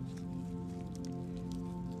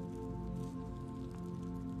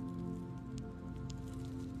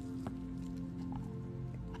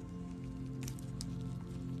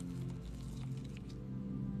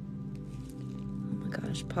my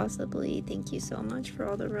gosh, possibly. Thank you so much for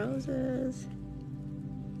all the roses.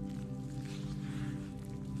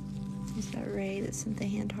 Is that Ray that sent the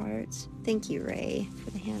hand hearts? Thank you, Ray,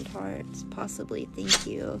 for the hand hearts. Possibly, thank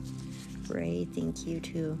you. Ray, thank you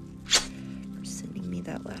too for sending me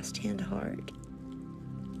that last hand heart.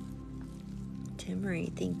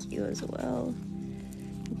 Timmery, thank you as well.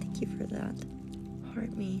 And thank you for that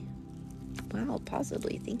heart me. Wow,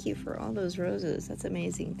 possibly, thank you for all those roses. That's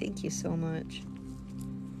amazing. Thank you so much.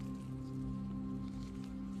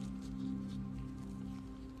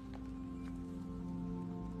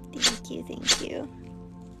 Thank you.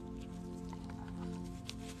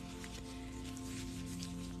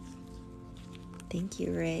 Thank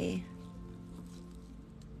you, Ray.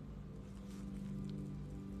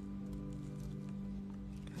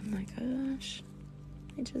 Oh my gosh.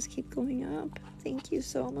 I just keep going up. Thank you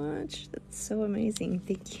so much. That's so amazing.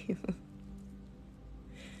 Thank you.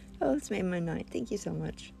 Oh, it's made my night. Thank you so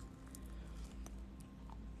much.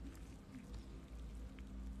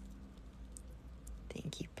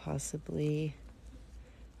 Thank you, possibly.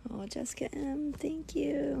 Oh, Jessica M, thank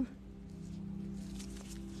you.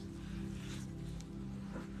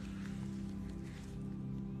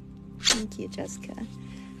 Thank you, Jessica.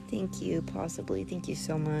 Thank you, possibly. Thank you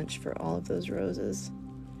so much for all of those roses.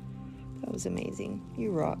 That was amazing.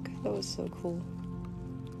 You rock. That was so cool.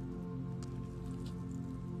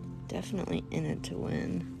 Definitely in it to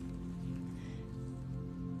win.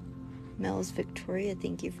 Mel's Victoria,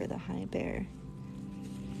 thank you for the high bear.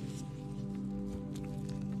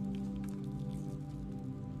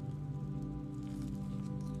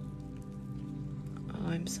 Oh,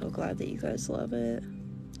 I'm so glad that you guys love it.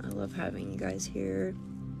 I love having you guys here.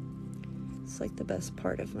 It's like the best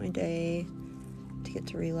part of my day, to get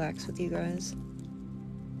to relax with you guys.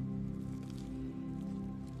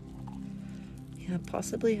 Yeah,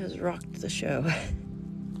 possibly has rocked the show.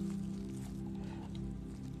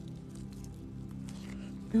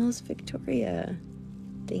 Mel's Victoria,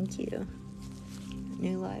 thank you.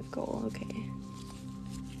 New live goal, okay.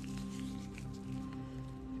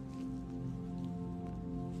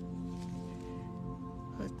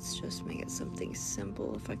 Let's just make it something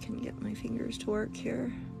simple if I can get my fingers to work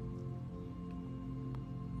here.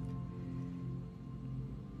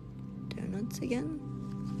 Donuts again.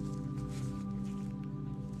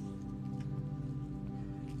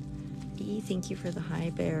 E, thank you for the high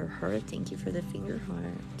bear heart. Thank you for the finger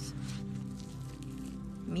hearts.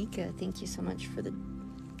 Mika, thank you so much for the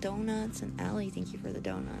donuts. And Allie, thank you for the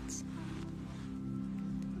donuts.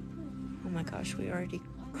 Oh my gosh, we already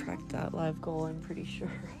cracked that live goal, I'm pretty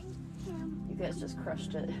sure. You guys just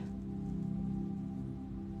crushed it.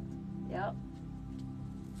 Yep.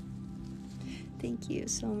 Thank you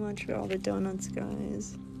so much for all the donuts,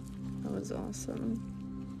 guys. That was awesome.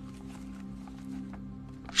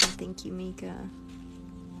 And thank you, Mika.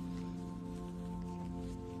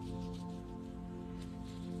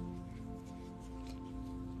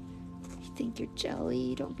 You think you're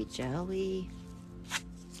jelly? Don't be jelly.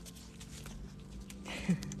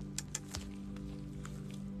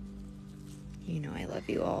 You know I love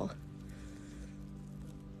you all.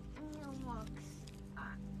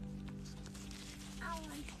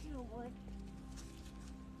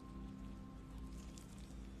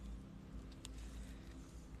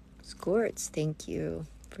 Squirts, thank you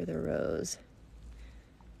for the rose.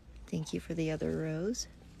 Thank you for the other rose.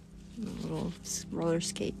 A little roller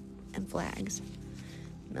skate and flags.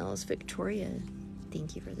 Mel's Victoria,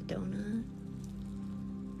 thank you for the donut.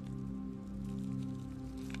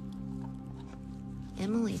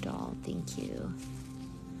 Emily Doll, thank you.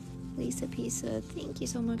 Lisa Pisa, thank you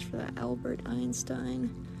so much for that Albert Einstein.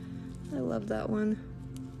 I love that one.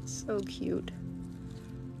 So cute.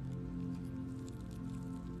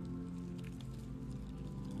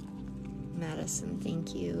 Madison,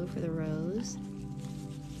 thank you for the rose.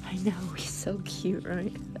 I know, he's so cute,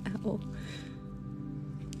 right? Owl.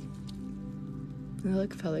 I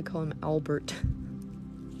like how they call him Albert.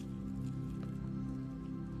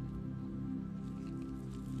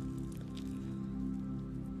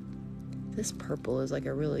 This purple is like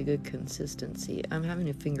a really good consistency. I'm having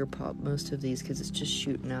to finger pop most of these because it's just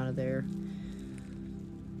shooting out of there.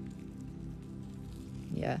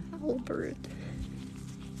 Yeah, Albert.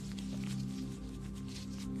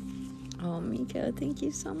 Oh, Mika, thank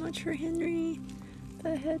you so much for Henry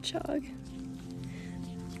the Hedgehog.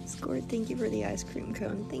 Scored, thank you for the ice cream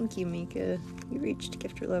cone. Thank you, Mika. You reached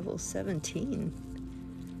gifter level 17.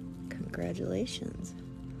 Congratulations.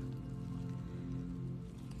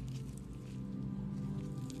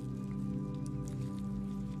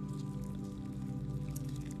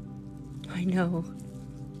 I know.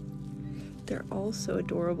 They're all so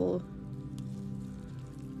adorable.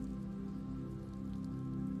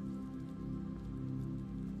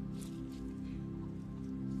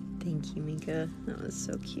 Thank you, Mika. That was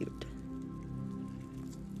so cute.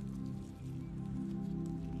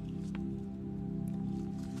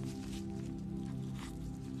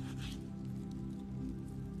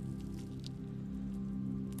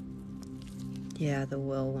 Yeah, the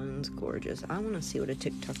well one's gorgeous. I want to see what a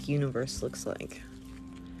TikTok universe looks like.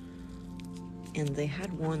 And they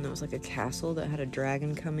had one that was like a castle that had a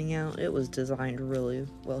dragon coming out. It was designed really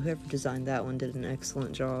well. Whoever designed that one did an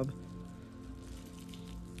excellent job.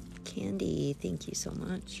 Candy, thank you so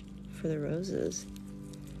much for the roses.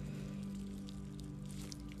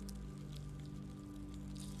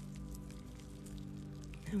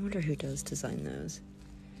 I wonder who does design those.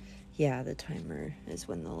 Yeah, the timer is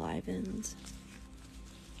when the live ends.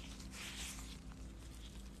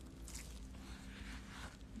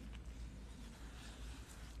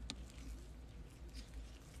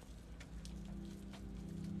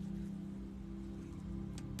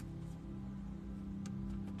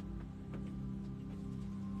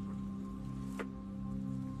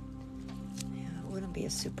 Be a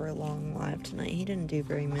super long live tonight. He didn't do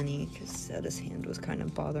very many because said his hand was kind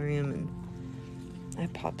of bothering him, and I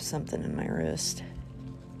popped something in my wrist.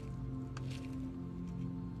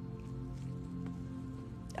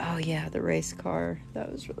 Oh yeah, the race car. That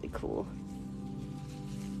was really cool.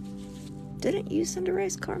 Didn't you send a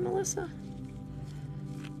race car, Melissa?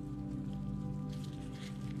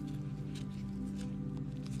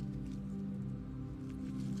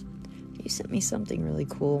 You sent me something really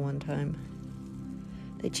cool one time.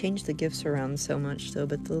 They changed the gifts around so much, though,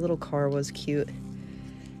 but the little car was cute.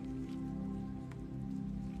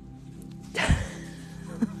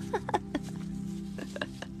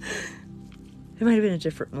 It might have been a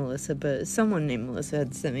different Melissa, but someone named Melissa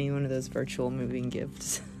had sent me one of those virtual moving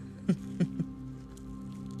gifts. That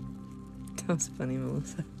was funny,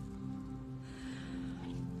 Melissa.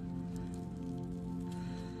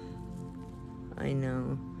 I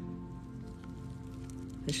know.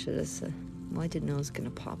 I should have said, well, I didn't know it was gonna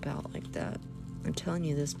pop out like that. I'm telling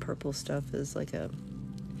you, this purple stuff is like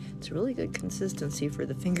it's a really good consistency for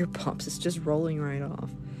the finger pops. It's just rolling right off.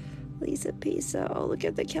 Lisa Pisa, oh, look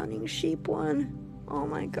at the counting sheep one. Oh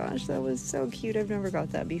my gosh, that was so cute. I've never got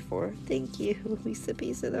that before. Thank you, Lisa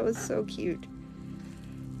Pisa, that was so cute.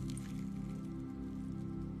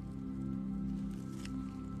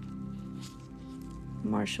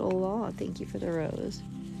 Martial Law, thank you for the rose.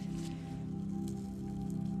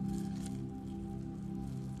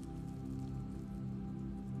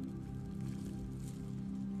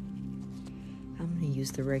 I'm going to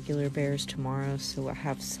use the regular bears tomorrow, so I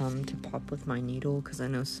have some to pop with my needle, because I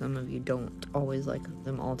know some of you don't always like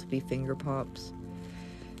them all to be finger pops.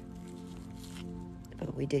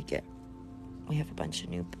 But we have a bunch of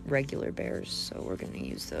new regular bears, so we're going to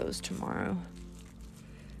use those tomorrow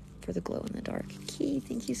for the glow in the dark. Key,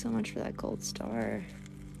 thank you so much for that gold star.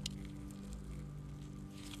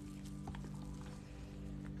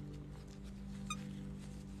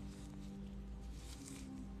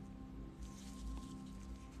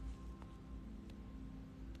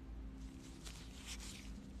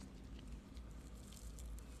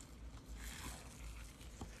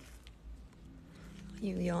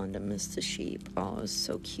 You yawned and missed the sheep. Oh, it was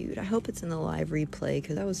so cute. I hope it's in the live replay,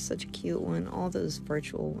 because that was such a cute one. All those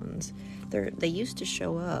virtual ones, they used to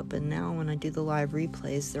show up, and now when I do the live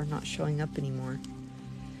replays, they're not showing up anymore.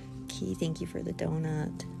 Key, thank you for the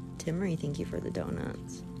donut. Timmery, thank you for the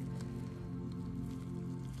donuts.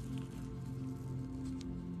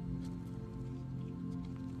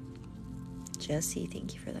 Jesse,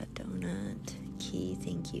 thank you for that donut. Key,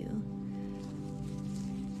 thank you.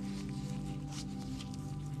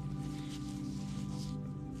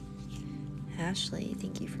 Ashley,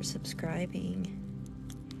 thank you for subscribing.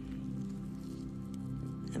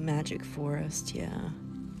 A Magic Forest, yeah.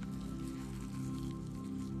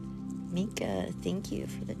 Mika, thank you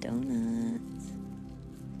for the donuts.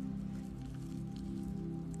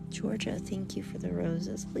 Georgia, thank you for the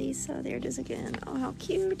roses. Lisa, there it is again. Oh, how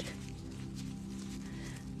cute.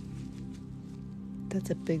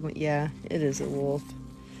 That's a big one. Yeah, it is a wolf.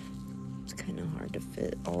 It's kind of hard to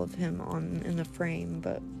fit all of him in the frame,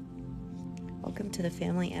 but welcome to the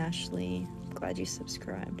family, Ashley. I'm glad you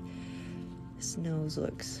subscribed. His nose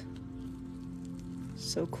looks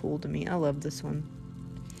so cool to me. I love this one.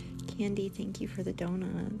 Candy, thank you for the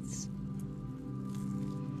donuts.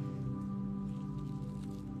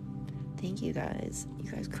 Thank you guys.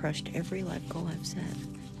 You guys crushed every life goal I've set.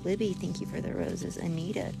 Libby, thank you for the roses.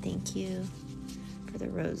 Anita, thank you for the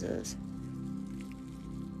roses.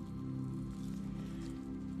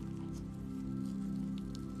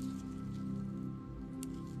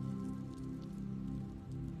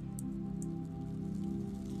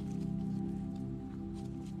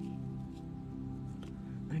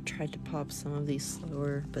 I tried to pop some of these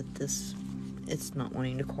slower, but it's not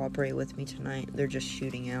wanting to cooperate with me tonight. They're just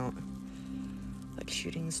shooting out like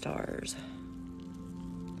shooting stars.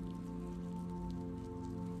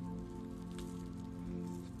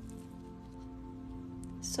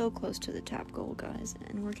 So close to the tap goal, guys,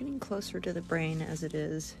 and we're getting closer to the brain as it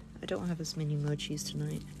is. I don't have as many mochis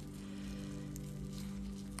tonight.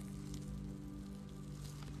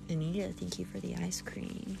 Anita, thank you for the ice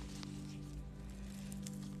cream.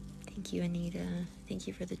 Thank you, Anita. Thank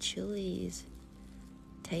you for the chilies.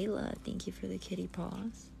 Taylor, thank you for the kitty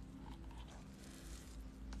paws.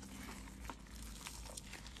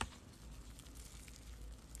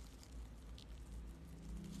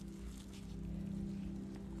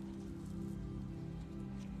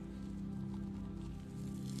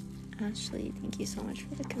 Ashley, thank you so much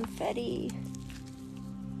for the confetti.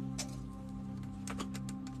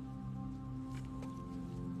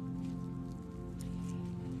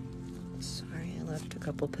 Sorry, I left a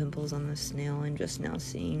couple pimples on the snail. I'm just now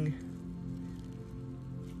seeing.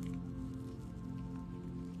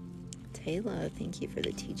 Taylor, thank you for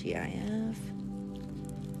the TGIF.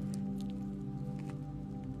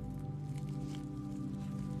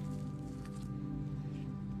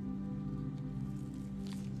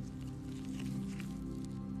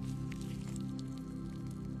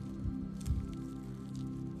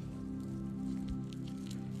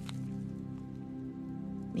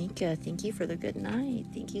 Mika, thank you for the good night.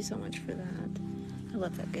 Thank you so much for that. I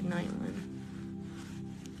love that good night one.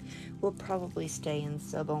 We'll probably stay in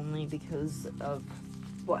sub only because of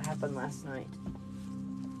what happened last night.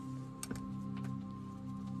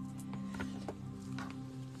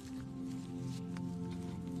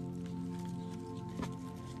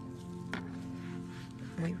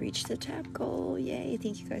 We reached the tap goal. Yay.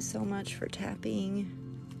 Thank you guys so much for tapping.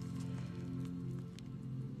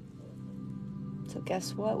 So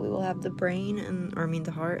guess what? We will have the brain,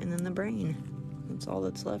 the heart, and then the brain. That's all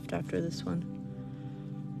that's left after this one.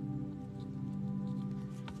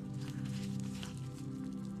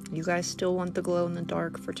 You guys still want the glow in the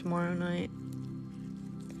dark for tomorrow night?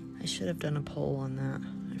 I should have done a poll on that.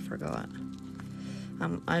 I forgot.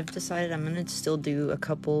 I've decided I'm going to still do a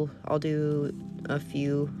couple. I'll do a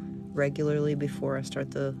few regularly before I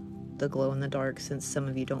start the glow in the dark, since some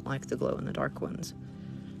of you don't like the glow in the dark ones.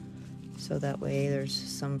 So that way there's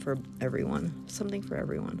some for everyone. Something for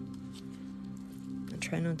everyone. I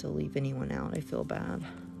try not to leave anyone out. I feel bad.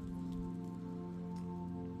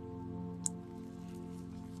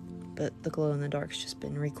 But the glow in the dark's just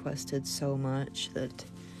been requested so much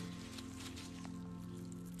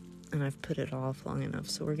and I've put it off long enough,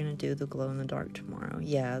 so we're gonna do the glow in the dark tomorrow.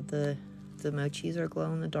 Yeah, the mochis are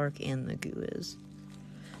glow in the dark and the goo is.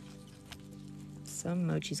 Some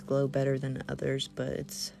mochis glow better than others,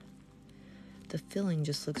 but the filling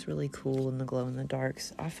just looks really cool in the glow in the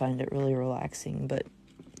darks. I find it really relaxing, but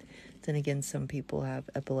then again, some people have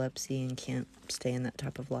epilepsy and can't stay in that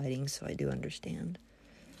type of lighting, so I do understand.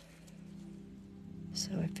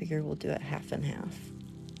 So I figure we'll do it half and half.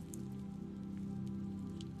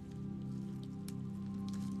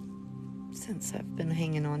 Since I've been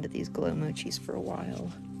hanging on to these glow mochis for a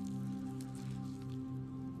while.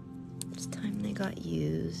 It's time they got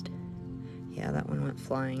used. Yeah, that one went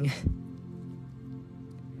flying.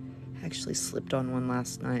 I actually slipped on one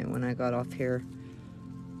last night when I got off here.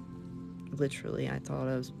 Literally, I thought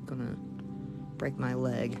I was gonna break my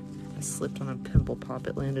leg. I slipped on a pimple pop.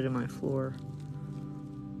 It landed in my floor.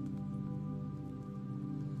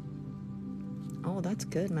 Oh, that's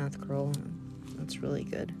good, Math Girl. That's really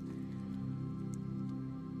good.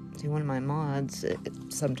 See, one of my mods, it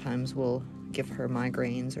sometimes will give her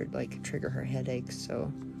migraines or like trigger her headaches,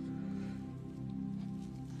 so.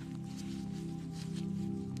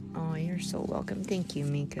 Oh, you're so welcome. Thank you,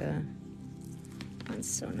 Mika. That's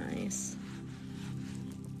so nice.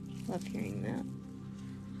 Love hearing that.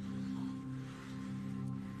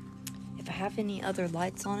 If I have any other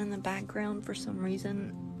lights on in the background for some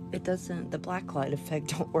reason, the black light effect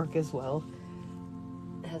don't work as well.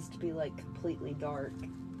 It has to be like completely dark.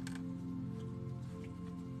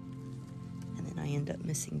 And then I end up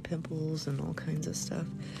missing pimples and all kinds of stuff.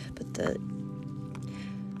 But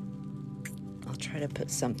I'll try to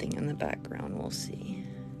put something in the background. We'll see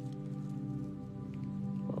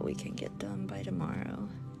what we can get done by tomorrow.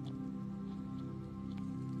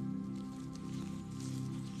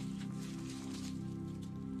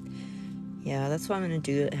 Yeah, that's why I'm going to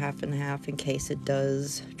do it half and half in case it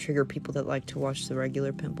does trigger people that like to watch the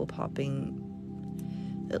regular pimple popping.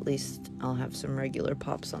 At least I'll have some regular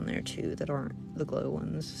pops on there too that aren't the glow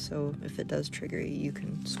ones. So if it does trigger you, you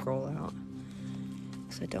can scroll out.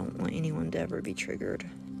 Because I don't want anyone to ever be triggered.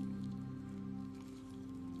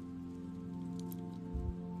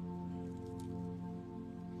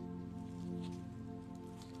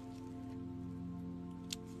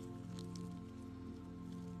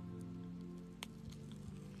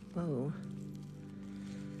 Whoa.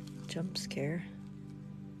 Jump scare.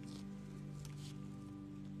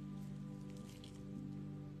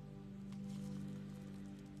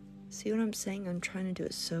 See what I'm saying? I'm trying to do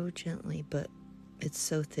it so gently, but it's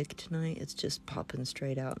so thick tonight. It's just popping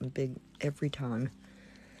straight out and big every time.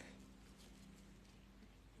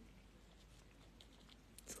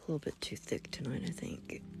 It's a little bit too thick tonight, I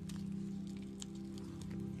think.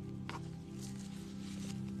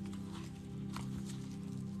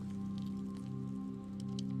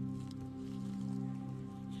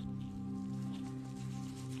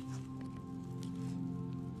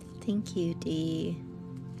 Thank you, D.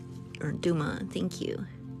 Or Duma, thank you.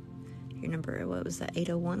 Your number, what was that,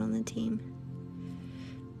 801 on the team?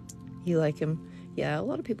 You like him? Yeah, a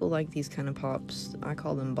lot of people like these kind of pops. I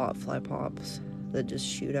call them botfly pops that just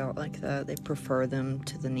shoot out like that. They prefer them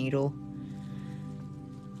to the needle.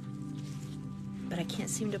 But I can't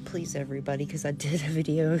seem to please everybody because I did a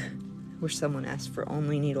video where someone asked for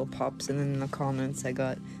only needle pops, and then in the comments I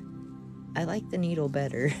got, I like the needle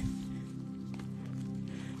better.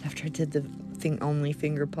 After I did the only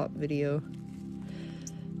finger pop video.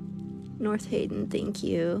 North Hayden, thank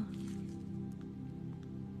you.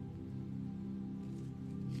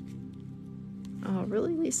 Oh,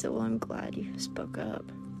 really, Lisa? Well, I'm glad you spoke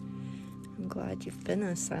up. I'm glad you've been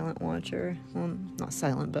a silent watcher. Well, not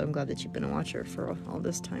silent, but I'm glad that you've been a watcher for all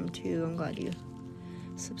this time, too. I'm glad you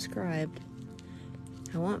subscribed.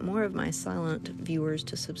 I want more of my silent viewers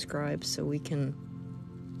to subscribe so we can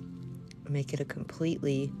make it a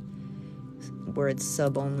completely where it's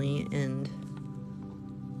sub only and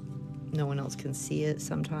no one else can see it.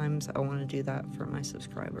 Sometimes I want to do that for my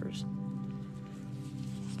subscribers.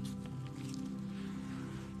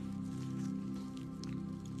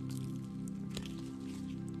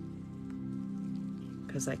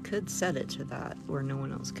 Because I could set it to that where no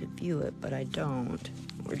one else could view it, but I don't.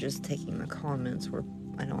 We're just taking the comments where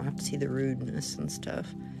I don't have to see the rudeness and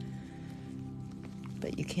stuff.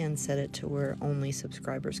 But you can set it to where only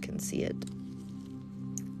subscribers can see it.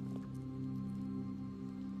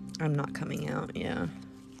 I'm not coming out, yeah.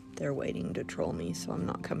 They're waiting to troll me, so I'm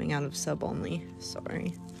not coming out of sub only.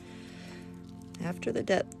 Sorry. After the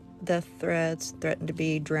death threats, threatened to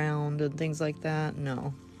be drowned and things like that,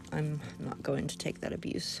 no. I'm not going to take that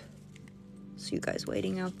abuse. So you guys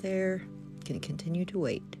waiting out there can continue to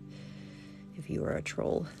wait. If you are a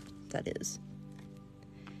troll, that is.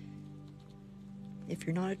 If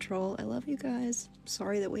you're not a troll, I love you guys.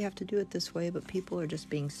 Sorry that we have to do it this way, but people are just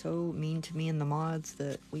being so mean to me and the mods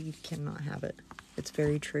that we cannot have it. It's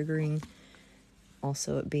very triggering.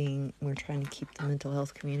 Also, we're trying to keep the mental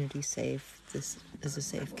health community safe. This is a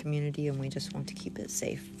safe community, and we just want to keep it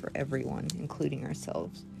safe for everyone, including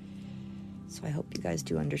ourselves. So I hope you guys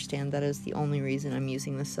do understand that is the only reason I'm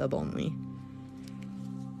using the sub only.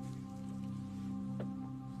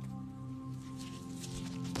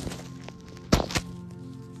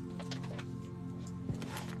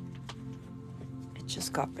 It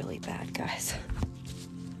just got really bad, guys.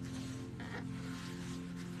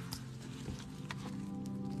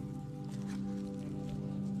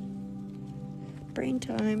 Brain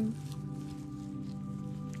time.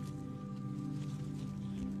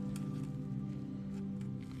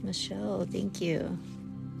 Michelle, thank you.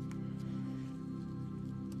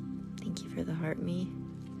 Thank you for the heart me.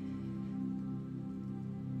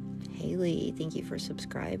 Haley, thank you for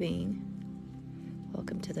subscribing.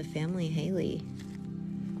 Welcome to the family, Haley.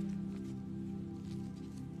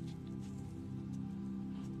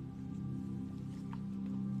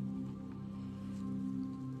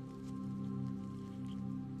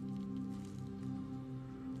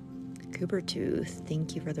 Coopertooth,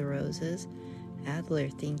 thank you for the roses. Adler,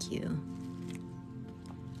 thank you.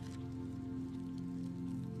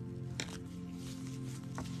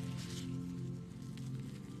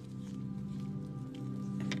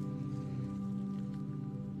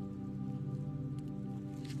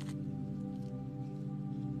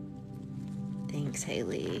 Thanks,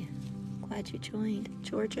 Haley. Glad you joined.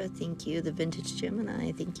 Georgia, thank you. The Vintage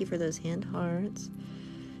Gemini, thank you for those hand hearts.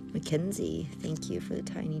 Mackenzie, thank you for the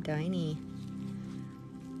tiny diny.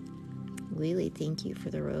 Lily, thank you for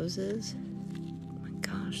the roses. Oh my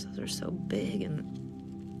gosh, those are so big and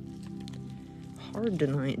hard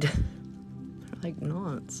tonight. They're like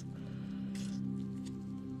knots.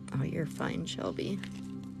 Oh, you're fine, Shelby.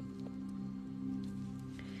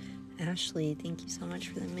 Ashley, thank you so much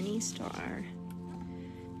for the mini star.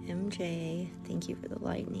 MJ, thank you for the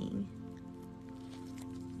lightning.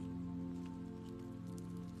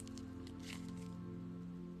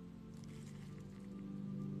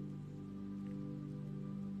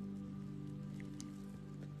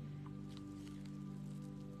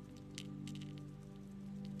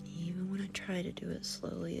 Try to do it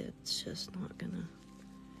slowly, it's just not gonna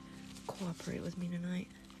cooperate with me tonight.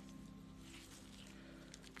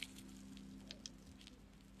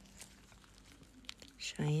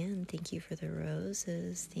 Cheyenne, thank you for the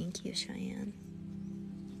roses. Thank you, Cheyenne.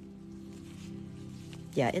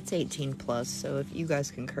 Yeah, it's 18 plus, so if you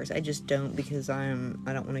guys can curse, I just don't because I don't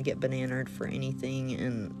want to get bananaed for anything,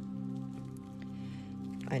 and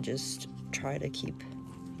I just try to keep,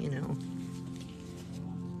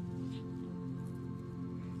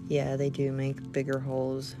 Yeah, they do make bigger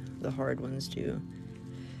holes. The hard ones do.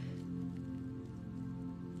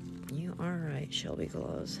 You are right, Shelby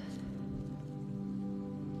Glows.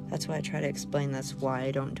 That's why I try to explain. That's why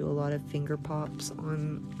I don't do a lot of finger pops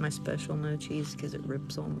on my special mochis, because it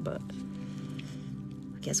rips them, but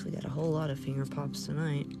I guess we got a whole lot of finger pops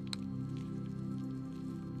tonight.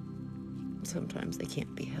 Sometimes they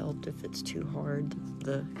can't be helped if it's too hard,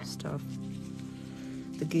 the stuff,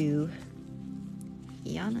 the goo.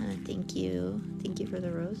 Yana, thank you. Thank you for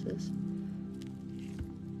the roses.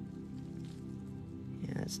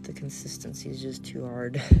 Yeah, the consistency is just too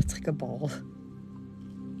hard. It's like a ball.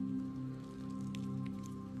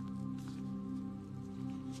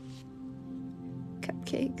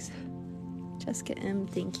 Cupcakes. Jessica M,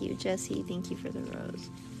 thank you. Jessie, thank you for the rose.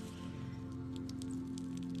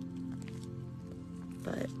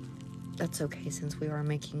 But that's okay since we are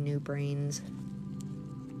making new brains.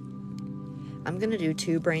 I'm gonna do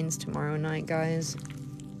 2 brains tomorrow night, guys,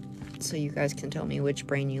 so you guys can tell me which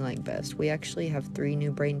brain you like best. We actually have 3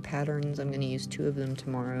 new brain patterns. I'm gonna use 2 of them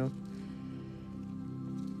tomorrow.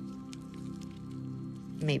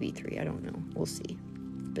 maybe 3, I don't know. We'll see.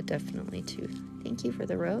 But definitely 2. Thank you for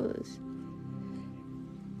the rose.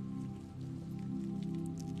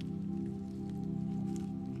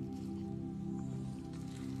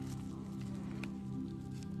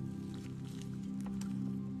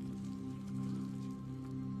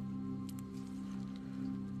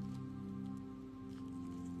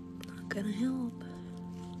 Not gonna help.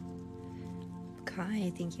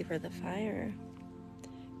 Kai, thank you for the fire.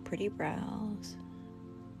 Pretty brows.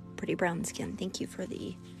 Pretty brown skin, thank you for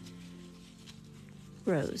the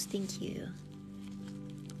rose. Thank you.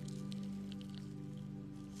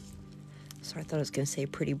 Sorry, I thought I was gonna say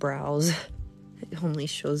pretty brows. It only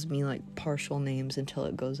shows me like partial names until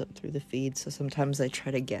it goes up through the feed, so sometimes I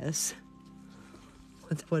try to guess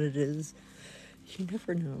what it is. You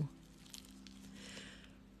never know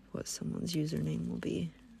what someone's username will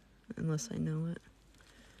be unless I know it.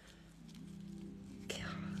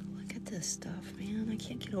 God, look at this stuff, man. I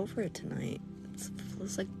can't get over it tonight. It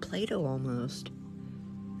feels like Play-Doh almost.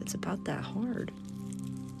 It's about that hard.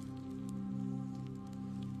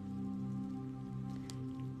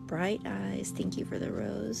 Bright eyes, thank you for the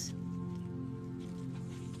rose.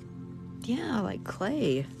 Yeah, like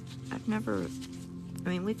clay.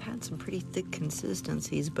 We've had some pretty thick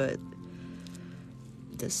consistencies, but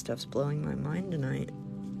this stuff's blowing my mind tonight.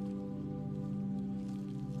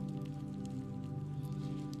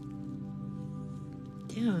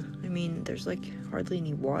 Yeah, there's like hardly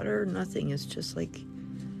any water, nothing. It's just like,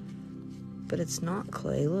 but it's not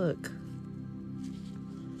clay, look.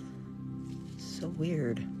 So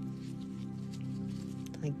weird.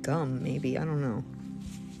 Like gum, maybe, I don't know.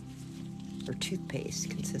 Or toothpaste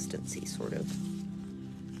consistency, sort of.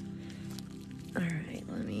 Alright,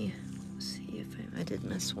 let me see if I did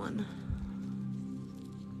miss one.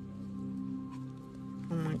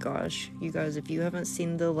 Oh my gosh, you guys, if you haven't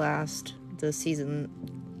seen the season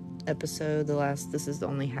episode, this is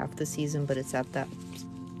only half the season, but it's at that.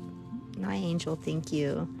 Hi, Angel, thank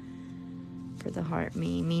you for the heart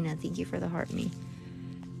me. Mina, thank you for the heart me.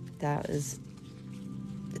 It's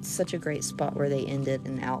such a great spot where they ended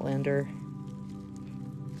in Outlander.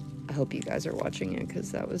 I hope you guys are watching it,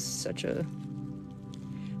 because that was such a...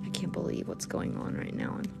 I can't believe what's going on right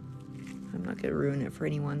now, and I'm not going to ruin it for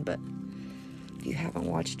anyone, but if you haven't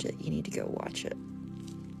watched it, you need to go watch it.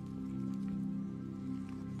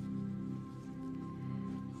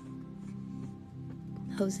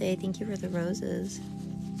 Jose, thank you for the roses.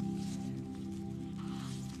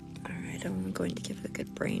 Alright, I'm going to give it a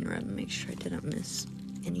good brain rub and make sure I didn't miss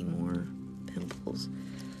any more pimples.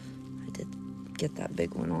 I did get that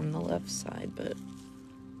big one on the left side, but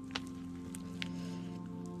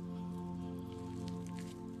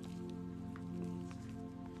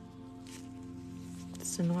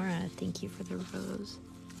Sonora, thank you for the rose.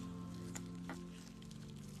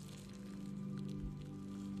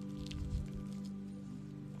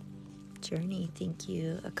 Journey, thank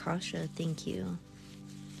you. Akasha, thank you.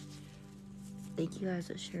 Thank you guys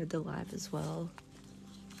that shared the live as well.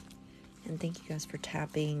 And thank you guys for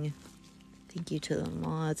tapping. Thank you to the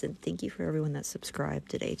mods, and thank you for everyone that subscribed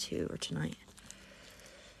today too, or tonight.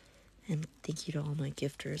 And thank you to all my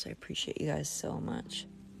gifters. I appreciate you guys so much.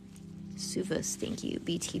 Suvas, thank you.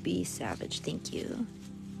 BTB Savage, thank you.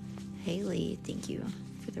 Haley, thank you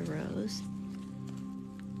for the rose.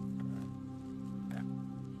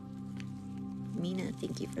 Mina,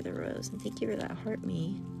 thank you for the rose, and thank you for that heart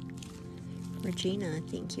me. Regina,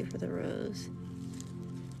 thank you for the rose.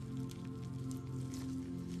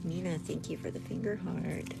 Nina, thank you for the finger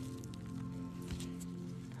heart.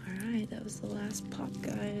 Alright, that was the last pop,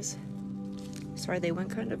 guys. Sorry, they went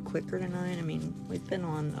kind of quicker tonight. We've been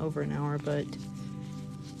on over an hour, but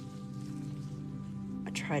I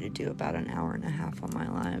try to do about an hour and a half on my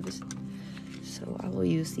lives. So I will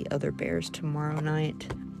use the other bears tomorrow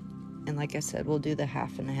night. And like I said, we'll do the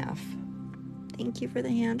half and a half. Thank you for the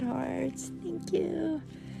hand hearts. Thank you.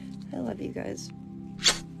 I love you guys.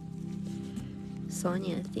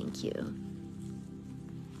 Sonia, thank you.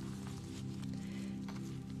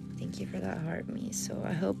 Thank you for that heart me. So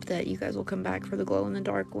I hope that you guys will come back for the glow in the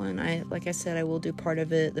dark one. Like I said, I will do part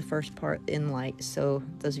of it, the first part in light. So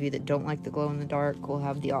those of you that don't like the glow in the dark will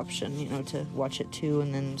have the option, to watch it too,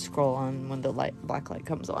 and then scroll on when the black light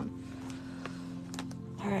comes on.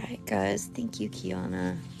 Alright guys, thank you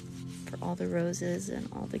Kiana for all the roses and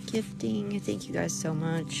all the gifting. Thank you guys so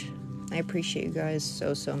much. I appreciate you guys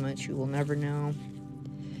so much. You will never know.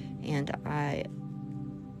 And I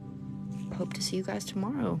hope to see you guys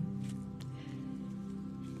tomorrow.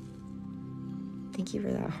 Thank you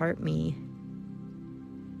for that heart me.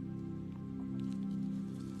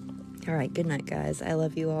 Alright, good night guys. I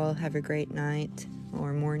love you all. Have a great night.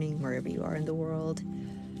 or morning, wherever you are in the world.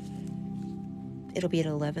 It'll be at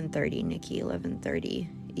 11:30, Nikki, 11:30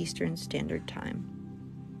 Eastern Standard Time.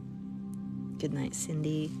 Good night,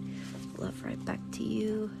 Cindy. Love right back to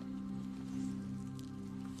you.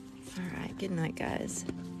 All right, good night, guys.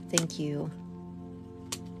 Thank you.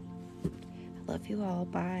 I love you all.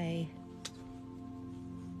 Bye.